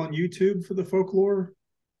name on YouTube for the Folklore.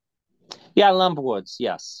 Yeah, Lumberwoods,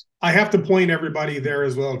 yes. I have to point everybody there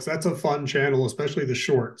as well because that's a fun channel, especially the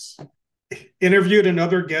shorts. Interviewed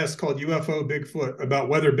another guest called UFO Bigfoot about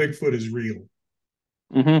whether Bigfoot is real.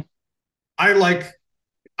 Mm-hmm. I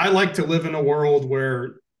like to live in a world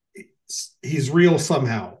where he's real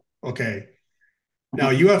somehow. Okay.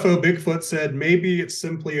 Now, UFO Bigfoot said maybe it's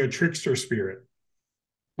simply a trickster spirit.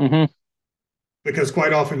 Mm-hmm. Because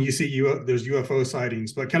quite often you see there's UFO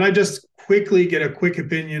sightings. But can I just quickly get a quick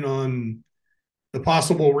opinion on the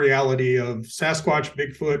possible reality of Sasquatch,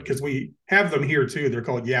 Bigfoot? Because we have them here too. They're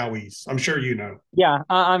called Yowies. I'm sure you know. Yeah,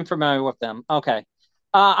 I'm familiar with them. Okay.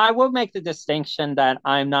 I will make the distinction that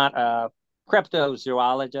I'm not a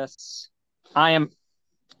cryptozoologist. I am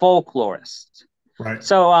folklorist. Right.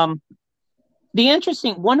 So the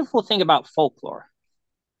interesting, wonderful thing about folklore.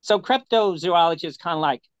 So cryptozoology is kind of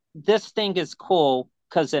like, this thing is cool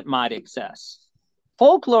because it might exist.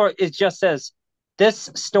 Folklore is just says, this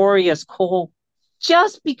story is cool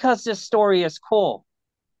just because this story is cool.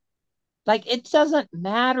 Like, it doesn't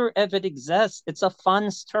matter if it exists. It's a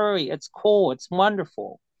fun story. It's cool. It's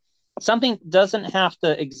wonderful. Something doesn't have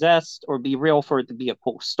to exist or be real for it to be a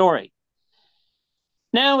cool story.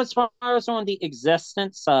 Now, as far as on the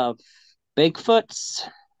existence of Bigfoots,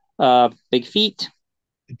 big feet,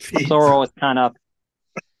 plural is kind of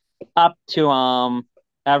up to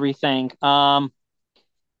everything. I'm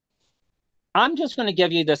just going to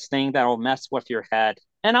give you this thing that will mess with your head,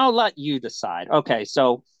 and I'll let you decide. Okay,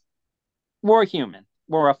 so we're human.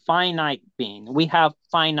 We're a finite being. We have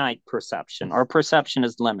finite perception. Our perception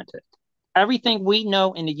is limited. Everything we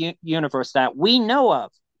know in the universe that we know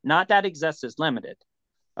of, not that exists, is limited.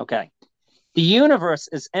 Okay. The universe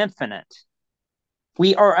is infinite.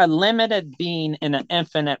 We are a limited being in an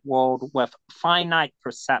infinite world with finite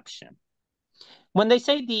perception. When they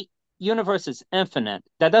say the universe is infinite,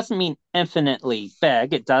 that doesn't mean infinitely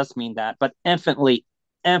big. It does mean that, but infinitely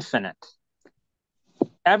infinite.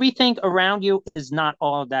 Everything around you is not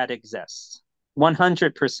all that exists.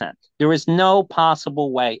 100%. There is no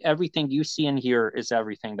possible way everything you see and hear is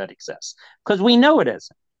everything that exists. Because we know it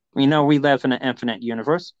isn't. We know we live in an infinite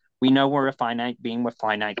universe. We know we're a finite being with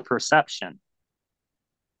finite perception.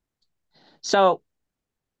 So,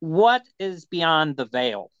 what is beyond the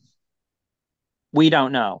veil? We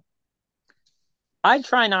don't know. I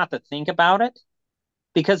try not to think about it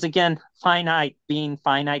because, again, finite being,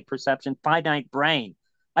 finite perception, finite brain.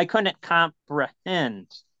 I couldn't comprehend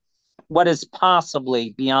what is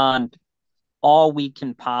possibly beyond all we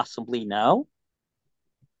can possibly know.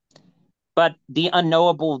 But the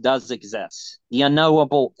unknowable does exist. The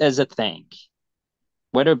unknowable is a thing.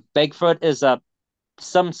 Whether Bigfoot is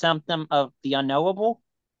some symptom of the unknowable,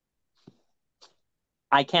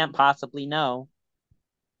 I can't possibly know.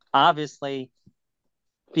 Obviously,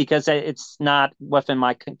 because it's not within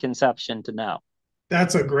my conception to know.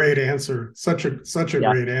 That's a great answer. Such a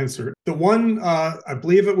great answer. The one I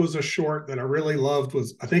believe it was a short that I really loved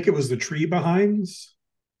was, I think it was The Tree Behinds.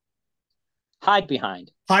 Hide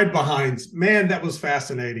Behind. Hide Behinds. Man, that was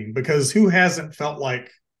fascinating because who hasn't felt like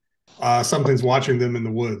something's watching them in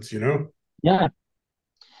the woods, you know? Yeah.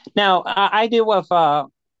 Now, I deal with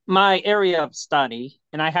my area of study,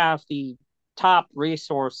 and I have the top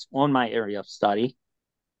resource on my area of study.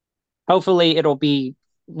 Hopefully, it'll be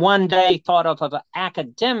one day thought of an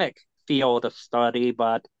academic field of study,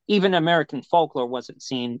 but even American folklore wasn't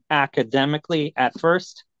seen academically at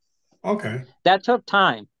first. Okay. That took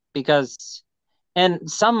time because, and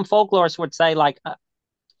some folklorists would say, like,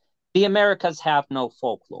 the Americas have no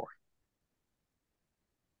folklore.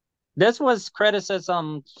 This was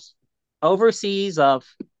criticism overseas of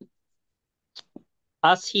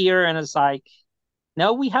us here, and it's like,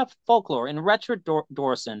 no, we have folklore. And Richard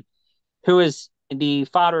Dorson, who is the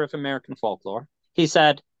father of American folklore, he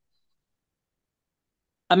said,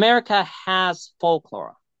 America has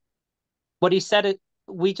folklore. But he said it,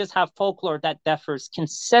 we just have folklore that differs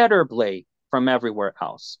considerably from everywhere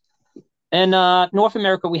else. In North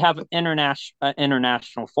America, we have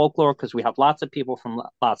international folklore because we have lots of people from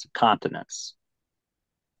lots of continents.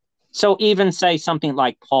 So even say something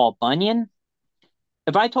like Paul Bunyan.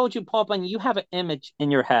 If I told you Paul Bunyan, you have an image in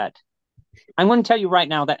your head. I'm going to tell you right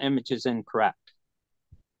now that image is incorrect.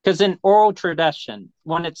 Because in oral tradition,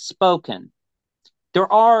 when it's spoken,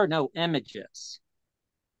 there are no images.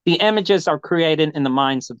 The images are created in the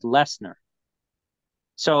minds of the listener.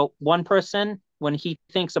 So one person, when he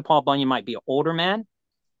thinks of Paul Bunyan, might be an older man,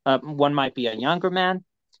 one might be a younger man,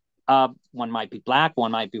 one might be black,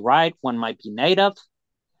 one might be white, one might be native.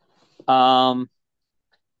 And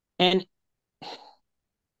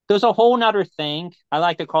there's a whole nother thing. I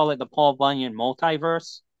like to call it the Paul Bunyan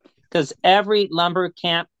multiverse, because every lumber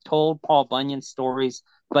camp told Paul Bunyan stories,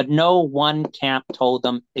 but no one camp told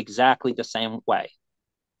them exactly the same way.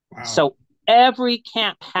 Wow. So every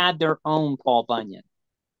camp had their own Paul Bunyan.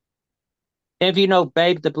 If you know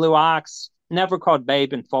Babe the Blue Ox, never called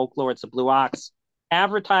Babe in folklore, it's a blue ox.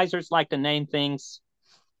 Advertisers like to name things.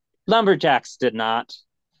 Lumberjacks did not.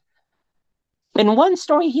 In one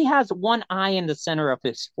story, he has one eye in the center of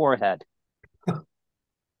his forehead.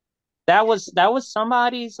 That was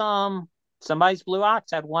somebody's blue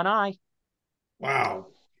ox had one eye. Wow.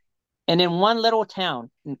 And in one little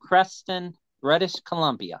town in Creston, British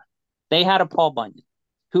Columbia, they had a Paul Bunyan,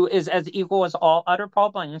 who is as equal as all other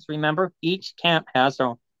Paul Bunyans. Remember, each camp has their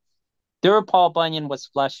own. Their Paul Bunyan was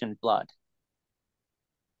flesh and blood.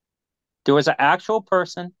 There was an actual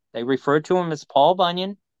person. They referred to him as Paul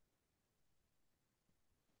Bunyan.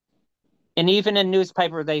 And even in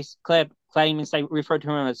newspaper, they claim they referred to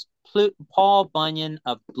him as Paul Bunyan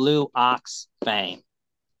of Blue Ox fame.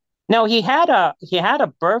 Now he had a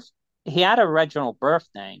original birth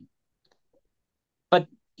name, but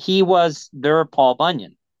he was their Paul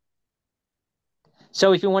Bunyan.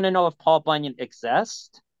 So if you want to know if Paul Bunyan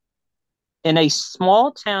exists, in a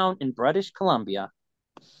small town in British Columbia,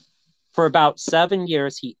 for about 7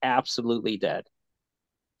 years, he absolutely did.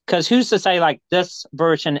 Because who's to say, like, this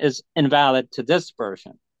version is invalid to this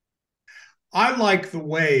version? I like the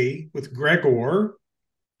way with Gregor,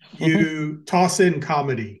 you toss in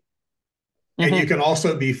comedy and you can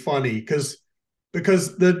also be funny because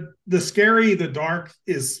the scary, the dark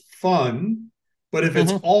is fun, but if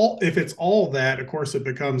it's all that, of course, it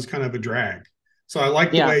becomes kind of a drag. So I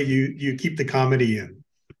like the way you keep the comedy in.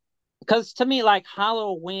 Because to me, like,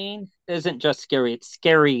 Halloween isn't just scary; it's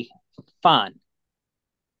scary fun.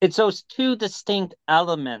 It's those two distinct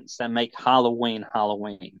elements that make Halloween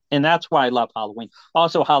Halloween, and that's why I love Halloween.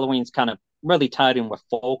 Also, Halloween's kind of really tied in with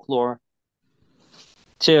folklore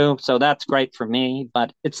too, so that's great for me.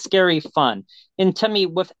 But it's scary fun, and to me,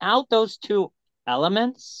 without those two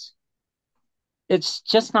elements, it's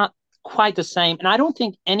just not quite the same. And I don't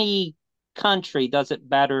think any country does it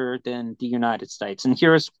better than the United States, and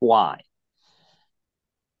here's why.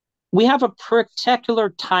 We have a particular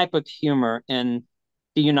type of humor in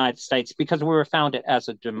the United States because we were founded as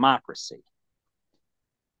a democracy.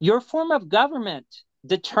 Your form of government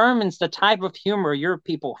determines the type of humor your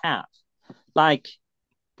people have. Like,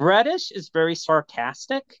 British is very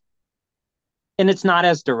sarcastic and it's not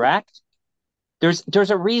as direct. There's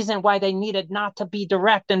a reason why they needed not to be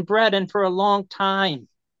direct in Britain for a long time.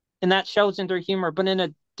 And that shows in their humor. But in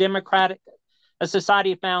a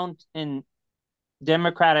society found in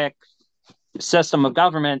democratic system of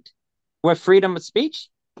government with freedom of speech,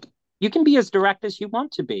 you can be as direct as you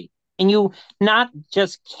want to be. And you not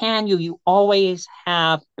just can you always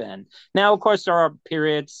have been. Now, of course, there are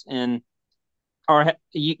periods in our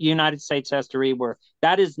United States history where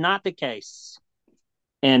that is not the case.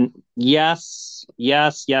 And yes,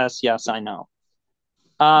 I know.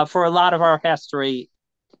 For a lot of our history,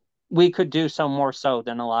 we could do so more so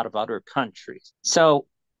than a lot of other countries. So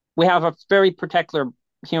we have a very particular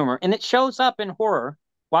humor, and it shows up in horror.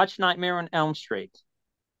 Watch Nightmare on Elm Street.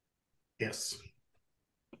 Yes.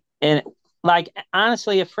 And, like,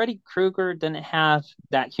 honestly, if Freddy Krueger didn't have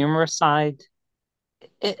that humorous side,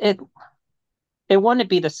 it wouldn't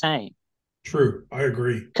be the same. True. I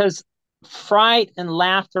agree. Because fright and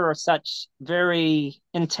laughter are such very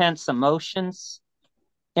intense emotions.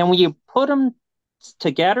 And when you put them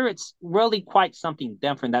together, it's really quite something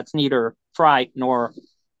different. That's neither fright nor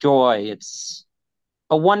joy. It's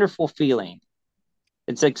a wonderful feeling.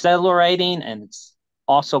 It's exhilarating and it's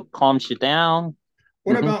also calms you down.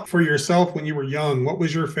 What Mm-hmm. about for yourself when you were young? What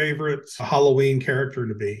was your favorite Halloween character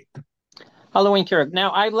to be? Halloween character. Now,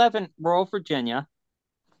 I live in rural Virginia.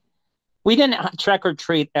 We didn't trick or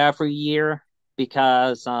treat every year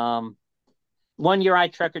because one year I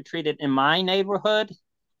trick or treated in my neighborhood,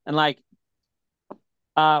 and like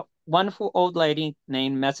wonderful old lady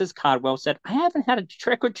named Mrs. Codwell said, I haven't had a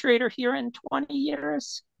trick or treater here in 20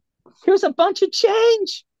 years. Here's a bunch of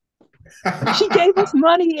change. She gave us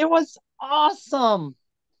money. It was awesome.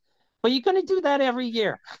 But you're going to do that every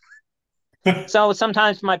year. So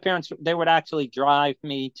sometimes my parents, they would actually drive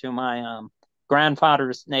me to my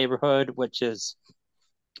grandfather's neighborhood, which is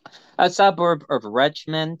a suburb of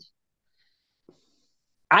Richmond.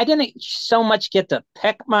 I didn't so much get to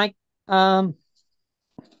pick my,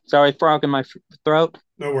 sorry, frog in my throat.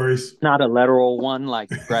 No worries. Not a literal one like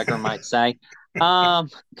Gregor might say,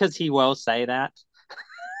 because he will say that.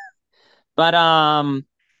 But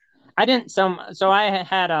I didn't. So I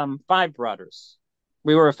had 5 brothers.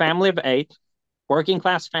 We were a family of 8, working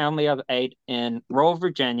class family of 8 in rural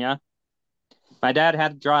Virginia. My dad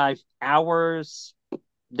had to drive hours,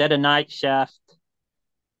 did a night shift.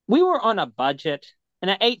 We were on a budget in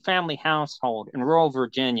an 8-family household in rural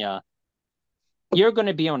Virginia. You're going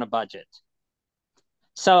to be on a budget.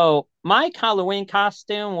 So my Halloween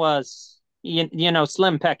costume was,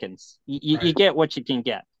 slim pickings. You get what you can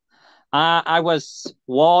get. I was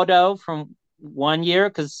Waldo from one year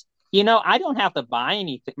because, I don't have to buy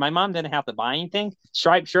anything. My mom didn't have to buy anything.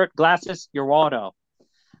 Striped shirt, glasses, you're Waldo.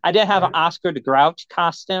 I did have an Oscar the Grouch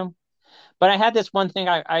costume, but I had this one thing.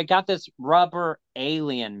 I got this rubber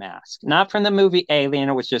alien mask, not from the movie Alien.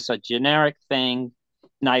 It was just a generic thing.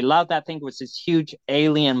 And I loved that thing. It was this huge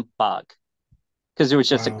alien bug because it was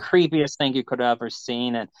just the creepiest thing you could have ever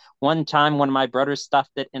seen. And one time, one of my brothers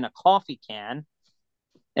stuffed it in a coffee can.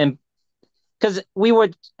 And because we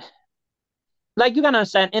would, like, you gotta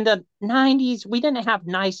understand, in the 90s, we didn't have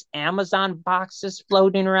nice Amazon boxes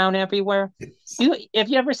floating around everywhere. If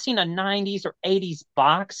you ever seen a 90s or 80s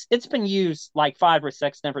box, it's been used like 5 or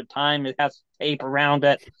 6 different times. It has tape around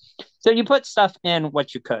it. So you put stuff in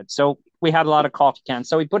what you could. So we had a lot of coffee cans.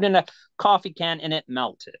 So we put in a coffee can and it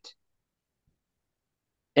melted.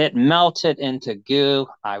 It melted into goo.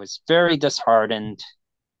 I was very disheartened.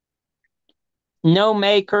 No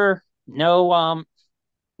maker, no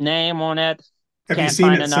name on it. Have you Can't seen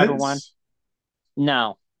find it another since? one.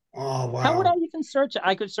 No. Oh, How would I wow. even search it?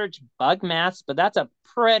 I could search bug masks, but that's a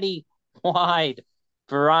pretty wide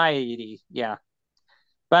variety. Yeah.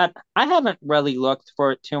 But I haven't really looked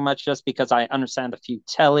for it too much just because I understand the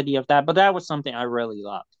futility of that. But that was something I really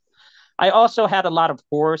loved. I also had a lot of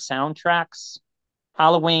horror soundtracks,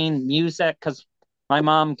 Halloween music, because my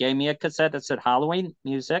mom gave me a cassette that said Halloween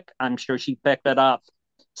music. I'm sure she picked it up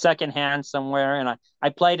secondhand somewhere. And I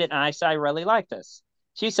played it and I said, I really like this.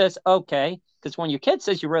 She says, okay, because when your kid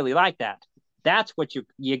says you really like that, that's what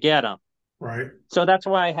you get them. Right. So that's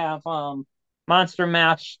why I have Monster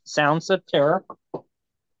Mash Sounds of Terror.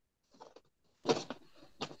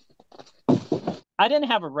 I didn't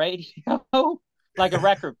have a radio, like a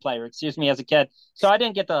record player, excuse me, as a kid. So I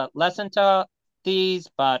didn't get to listen to these,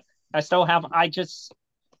 but I still have,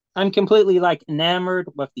 I'm completely like enamored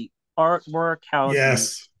with the artwork, how the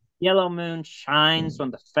Yes. yellow moon shines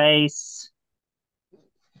on the face.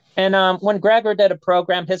 And when Gregor did a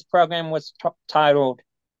program, his program was titled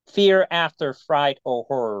Fear After Fright or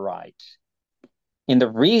Horror Right. And the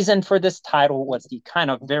reason for this title was the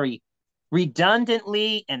kind of very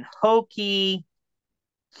redundantly and hokey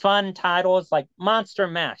fun titles like Monster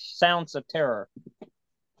Mash, Sounds of Terror.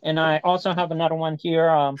 And I also have another one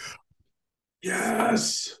here.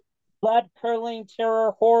 Yes. Blood curdling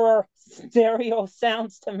terror horror stereo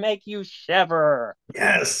sounds to make you shiver.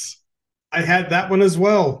 Yes. I had that one as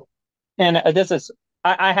well. And this is,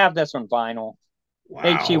 I have this on vinyl.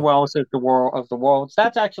 H.G. Wow. Wells is the World of the Worlds.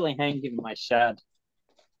 That's actually hanging in my shed.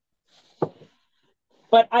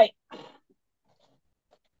 But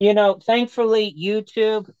thankfully,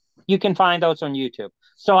 YouTube, you can find those on YouTube.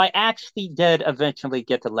 So I actually did eventually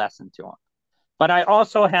get to listen to them. But I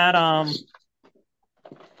also had,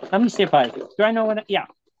 let me see if do I know what, yeah.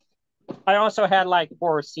 I also had like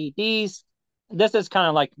horror CDs. This is kind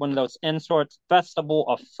of like one of those inserts, Festival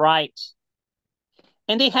of Fright.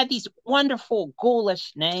 And they had these wonderful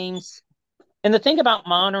ghoulish names. And the thing about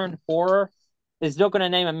modern horror is they're going to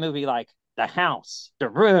name a movie like The House, The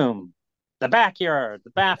Room, the backyard, the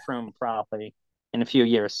bathroom, probably in a few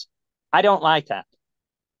years. I don't like that.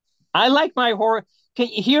 I like my horror.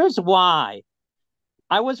 Here's why.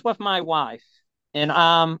 I was with my wife, and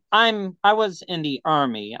I was in the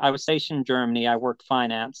army. I was stationed in Germany. I worked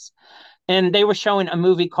finance, and they were showing a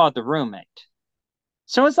movie called The Roommate.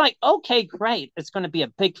 So it's like, okay, great. It's going to be a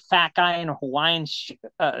big fat guy in a Hawaiian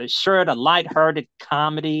shirt, a lighthearted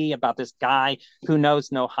comedy about this guy who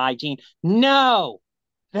knows no hygiene. No,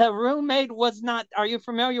 The Roommate was not. Are you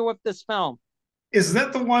familiar with this film? Is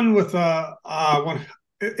that the one with one?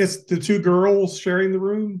 It's the two girls sharing the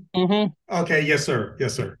room. Mm-hmm. Okay, yes, sir.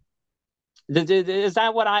 Yes, sir. Is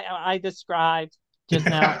that what I described just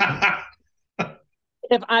now?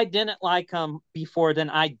 If I didn't like them before, then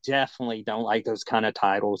I definitely don't like those kind of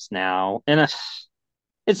titles now. And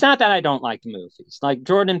it's not that I don't like movies. Like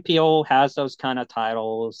Jordan Peele has those kind of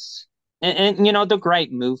titles, and you know the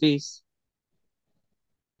great movies.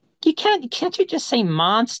 Can't you just say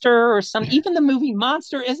monster or some? Even the movie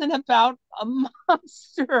Monster isn't about a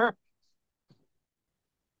monster.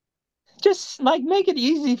 Just like make it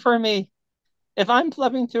easy for me. If I'm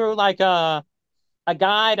flipping through like a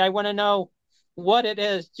guide, I want to know what it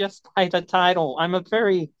is just by the title. I'm a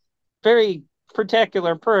very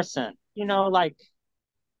particular person. You know, like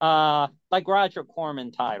Roger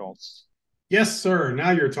Corman titles. Yes, sir.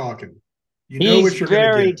 Now you're talking. You know He's what you're going to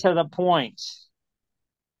very get. to the point.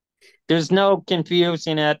 There's no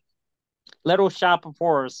confusing it. Little Shop of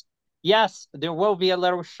Horrors. Yes, there will be a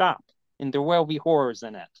little shop and there will be horrors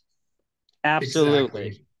in it. Absolutely.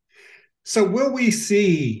 Exactly. So, will we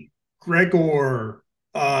see Gregor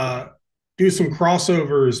uh, do some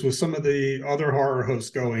crossovers with some of the other horror hosts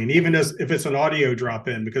going, even as if it's an audio drop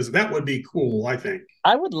in? Because that would be cool, I think.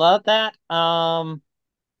 I would love that.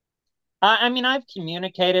 I mean, I've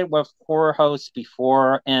communicated with horror hosts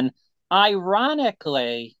before, and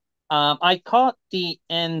ironically, I caught the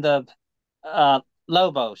end of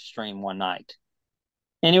Lobo's stream one night,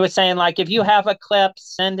 and he was saying like, if you have a clip,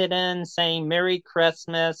 send it in saying "Merry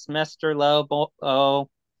Christmas, Mister Lobo." Oh,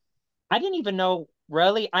 I didn't even know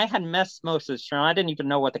really. I had missed most of the stream. I didn't even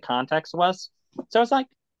know what the context was, so I was like,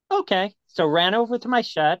 okay. So ran over to my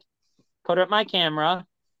shed, put up my camera,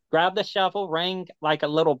 grabbed the shovel, rang like a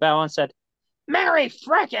little bell, and said, Merry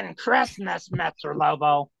frickin' Christmas, Mr.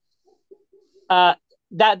 Lobo. Uh,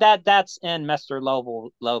 that's in Mr.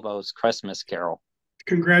 Lobo's Christmas Carol.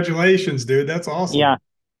 Congratulations, dude. That's Yeah,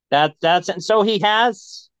 awesome. that's and so he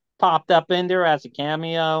has popped up in there as a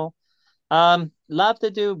cameo. Love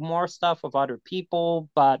to do more stuff with other people,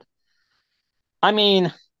 but I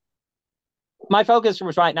mean, my focus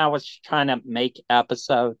was right now was trying to make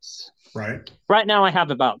episodes. Right. Right now, I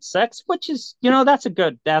have about six, which is that's a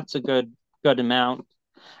good amount.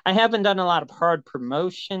 I haven't done a lot of hard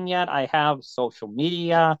promotion yet. I have social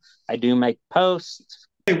media. I do make posts.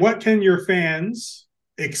 Hey, what can your fans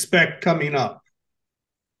expect coming up?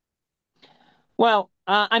 Well,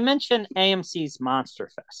 I mentioned AMC's Monster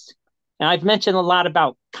Fest, and I've mentioned a lot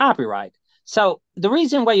about copyright. So the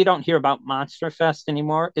reason why you don't hear about Monster Fest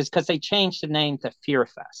anymore is because they changed the name to Fear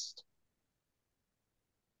Fest,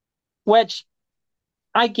 which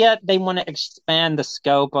I get they want to expand the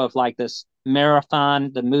scope of like this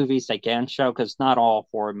marathon, the movies they can show, because not all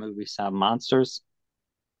horror movies have monsters.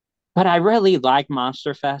 But I really like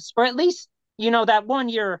Monster Fest, or at least, you know, that one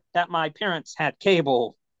year that my parents had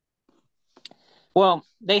cable. Well,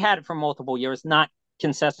 they had it for multiple years, not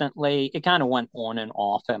consistently. It kind of went on and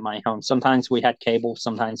off at my home. Sometimes we had cable,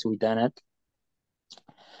 sometimes we didn't.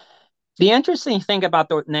 The interesting thing about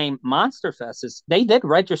the name Monster Fest is they did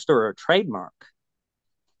register a trademark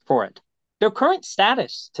for it. Their current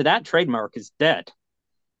status to that trademark is dead.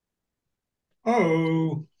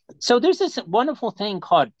 Oh, So there's this wonderful thing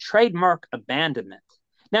called trademark abandonment.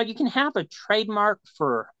 Now you can have a trademark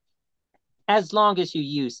for as long as you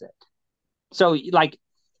use it. So like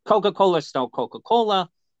Coca-Cola still Coca-Cola,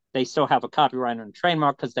 they still have a copyright and a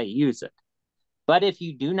trademark because they use it. But if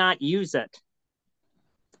you do not use it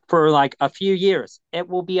for like a few years, it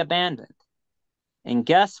will be abandoned. And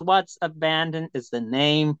guess what's abandoned is the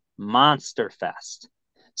name Monster Fest.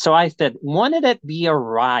 So I said, wouldn't it be a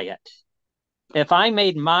riot if I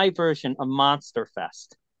made my version of Monster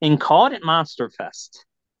Fest and called it Monster Fest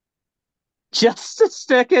just to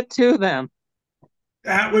stick it to them?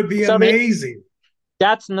 that would be So amazing.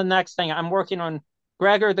 that's the next thing. I'm working on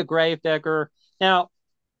Gregor the Gravedigger. Now,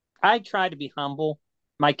 I try to be humble.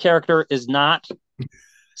 My character is not.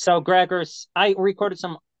 So I recorded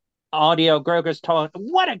some audio. Gregor's told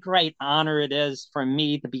what a great honor it is for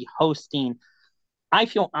me to be hosting. I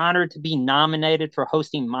feel honored to be nominated for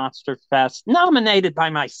hosting Monster Fest, nominated by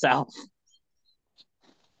myself.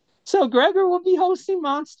 So Gregor will be hosting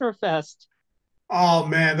Monster Fest. Oh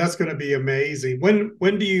man, that's going to be amazing. When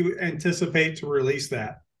do you anticipate to release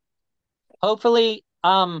that? Hopefully,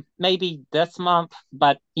 maybe this month,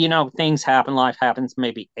 but things happen, life happens,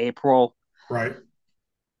 maybe April. Right.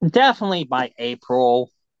 Definitely by April,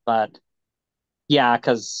 but yeah,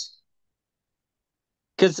 because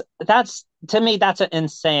that's to me that's an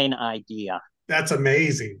insane idea. That's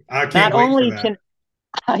amazing. I Not can't wait for only that. can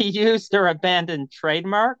I use their abandoned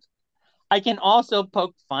trademark, I can also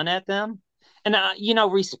poke fun at them and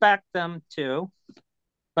respect them too,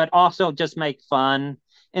 but also just make fun.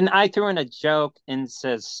 And I threw in a joke and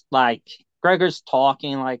says like Gregor's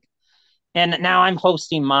talking like, and now I'm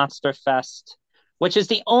hosting Monster Fest, which is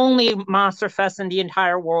the only Monster Fest in the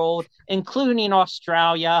entire world, including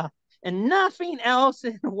Australia. And nothing else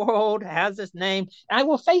in the world has this name. I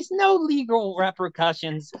will face no legal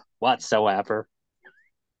repercussions whatsoever.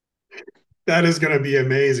 That is going to be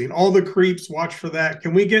amazing. All the creeps, watch for that.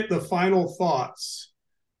 Can we get the final thoughts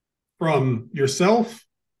from yourself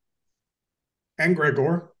and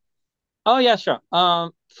Gregor? Oh yeah, sure.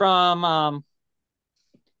 From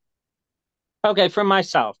Okay, for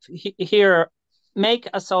myself, here, make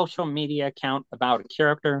a social media account about a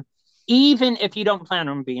character, even if you don't plan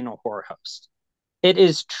on being a horror host. It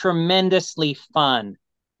is tremendously fun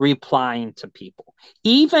replying to people,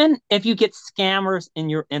 even if you get scammers in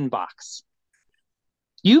your inbox.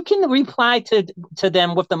 You can reply to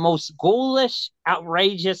them with the most ghoulish,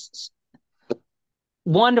 outrageous,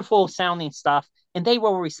 wonderful sounding stuff, and they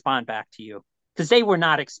will respond back to you because they were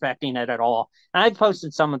not expecting it at all. And I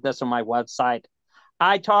posted some of this on my website.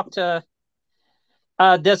 I talked to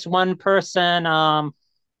this one person, and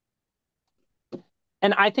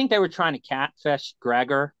I think they were trying to catfish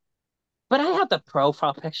Gregor, but I have the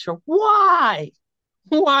profile picture. Why?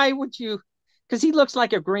 Why would you? Because he looks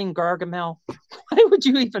like a green Gargamel. Why would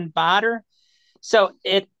you even bother? So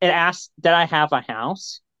it asked, did I have a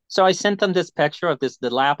house? So I sent them this picture of this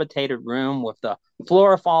dilapidated room with the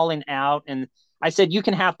floor falling out, and I said, you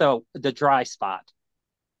can have the dry spot.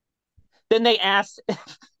 Then they asked,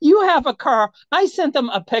 if you have a car. I sent them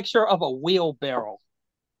a picture of a wheelbarrow.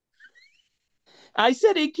 I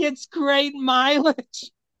said it gets great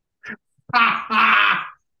mileage and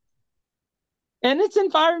it's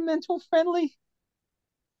environmental friendly.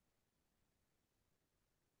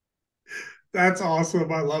 That's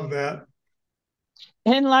awesome. I love that.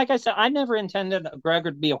 And like I said, I never intended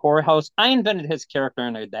Gregor to be a horror host. I invented his character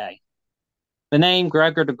in a day. The name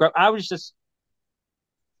Gregor the Gregor.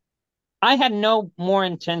 I had no more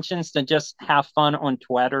intentions than just have fun on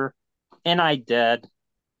Twitter. And I did.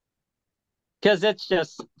 Because it's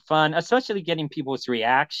just fun, especially getting people's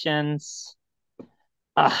reactions.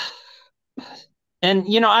 Uh, and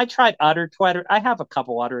I tried other Twitter. I have a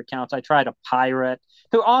couple other accounts. I tried a pirate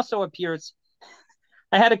who also appears.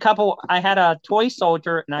 I had a couple. I had a toy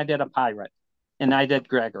soldier and I did a pirate and I did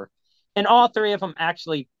Gregor. And all three of them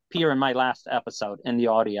actually appear in my last episode in the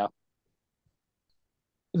audio.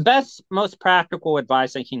 Best, most practical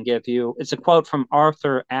advice I can give you is a quote from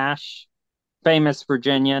Arthur Ashe, famous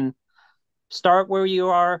Virginian. Start where you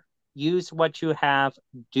are, use what you have,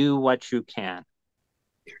 do what you can.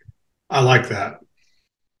 I like that.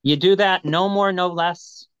 You do that, no more, no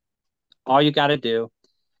less. All you got to do.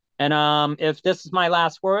 And if this is my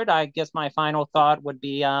last word, I guess my final thought would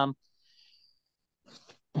be let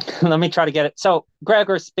me try to get it. So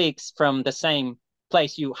Gregor speaks from the same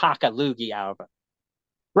place you hack a loogie out of.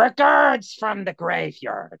 Regards from the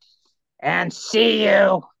graveyard, and see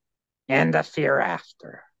you in the fear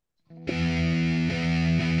after.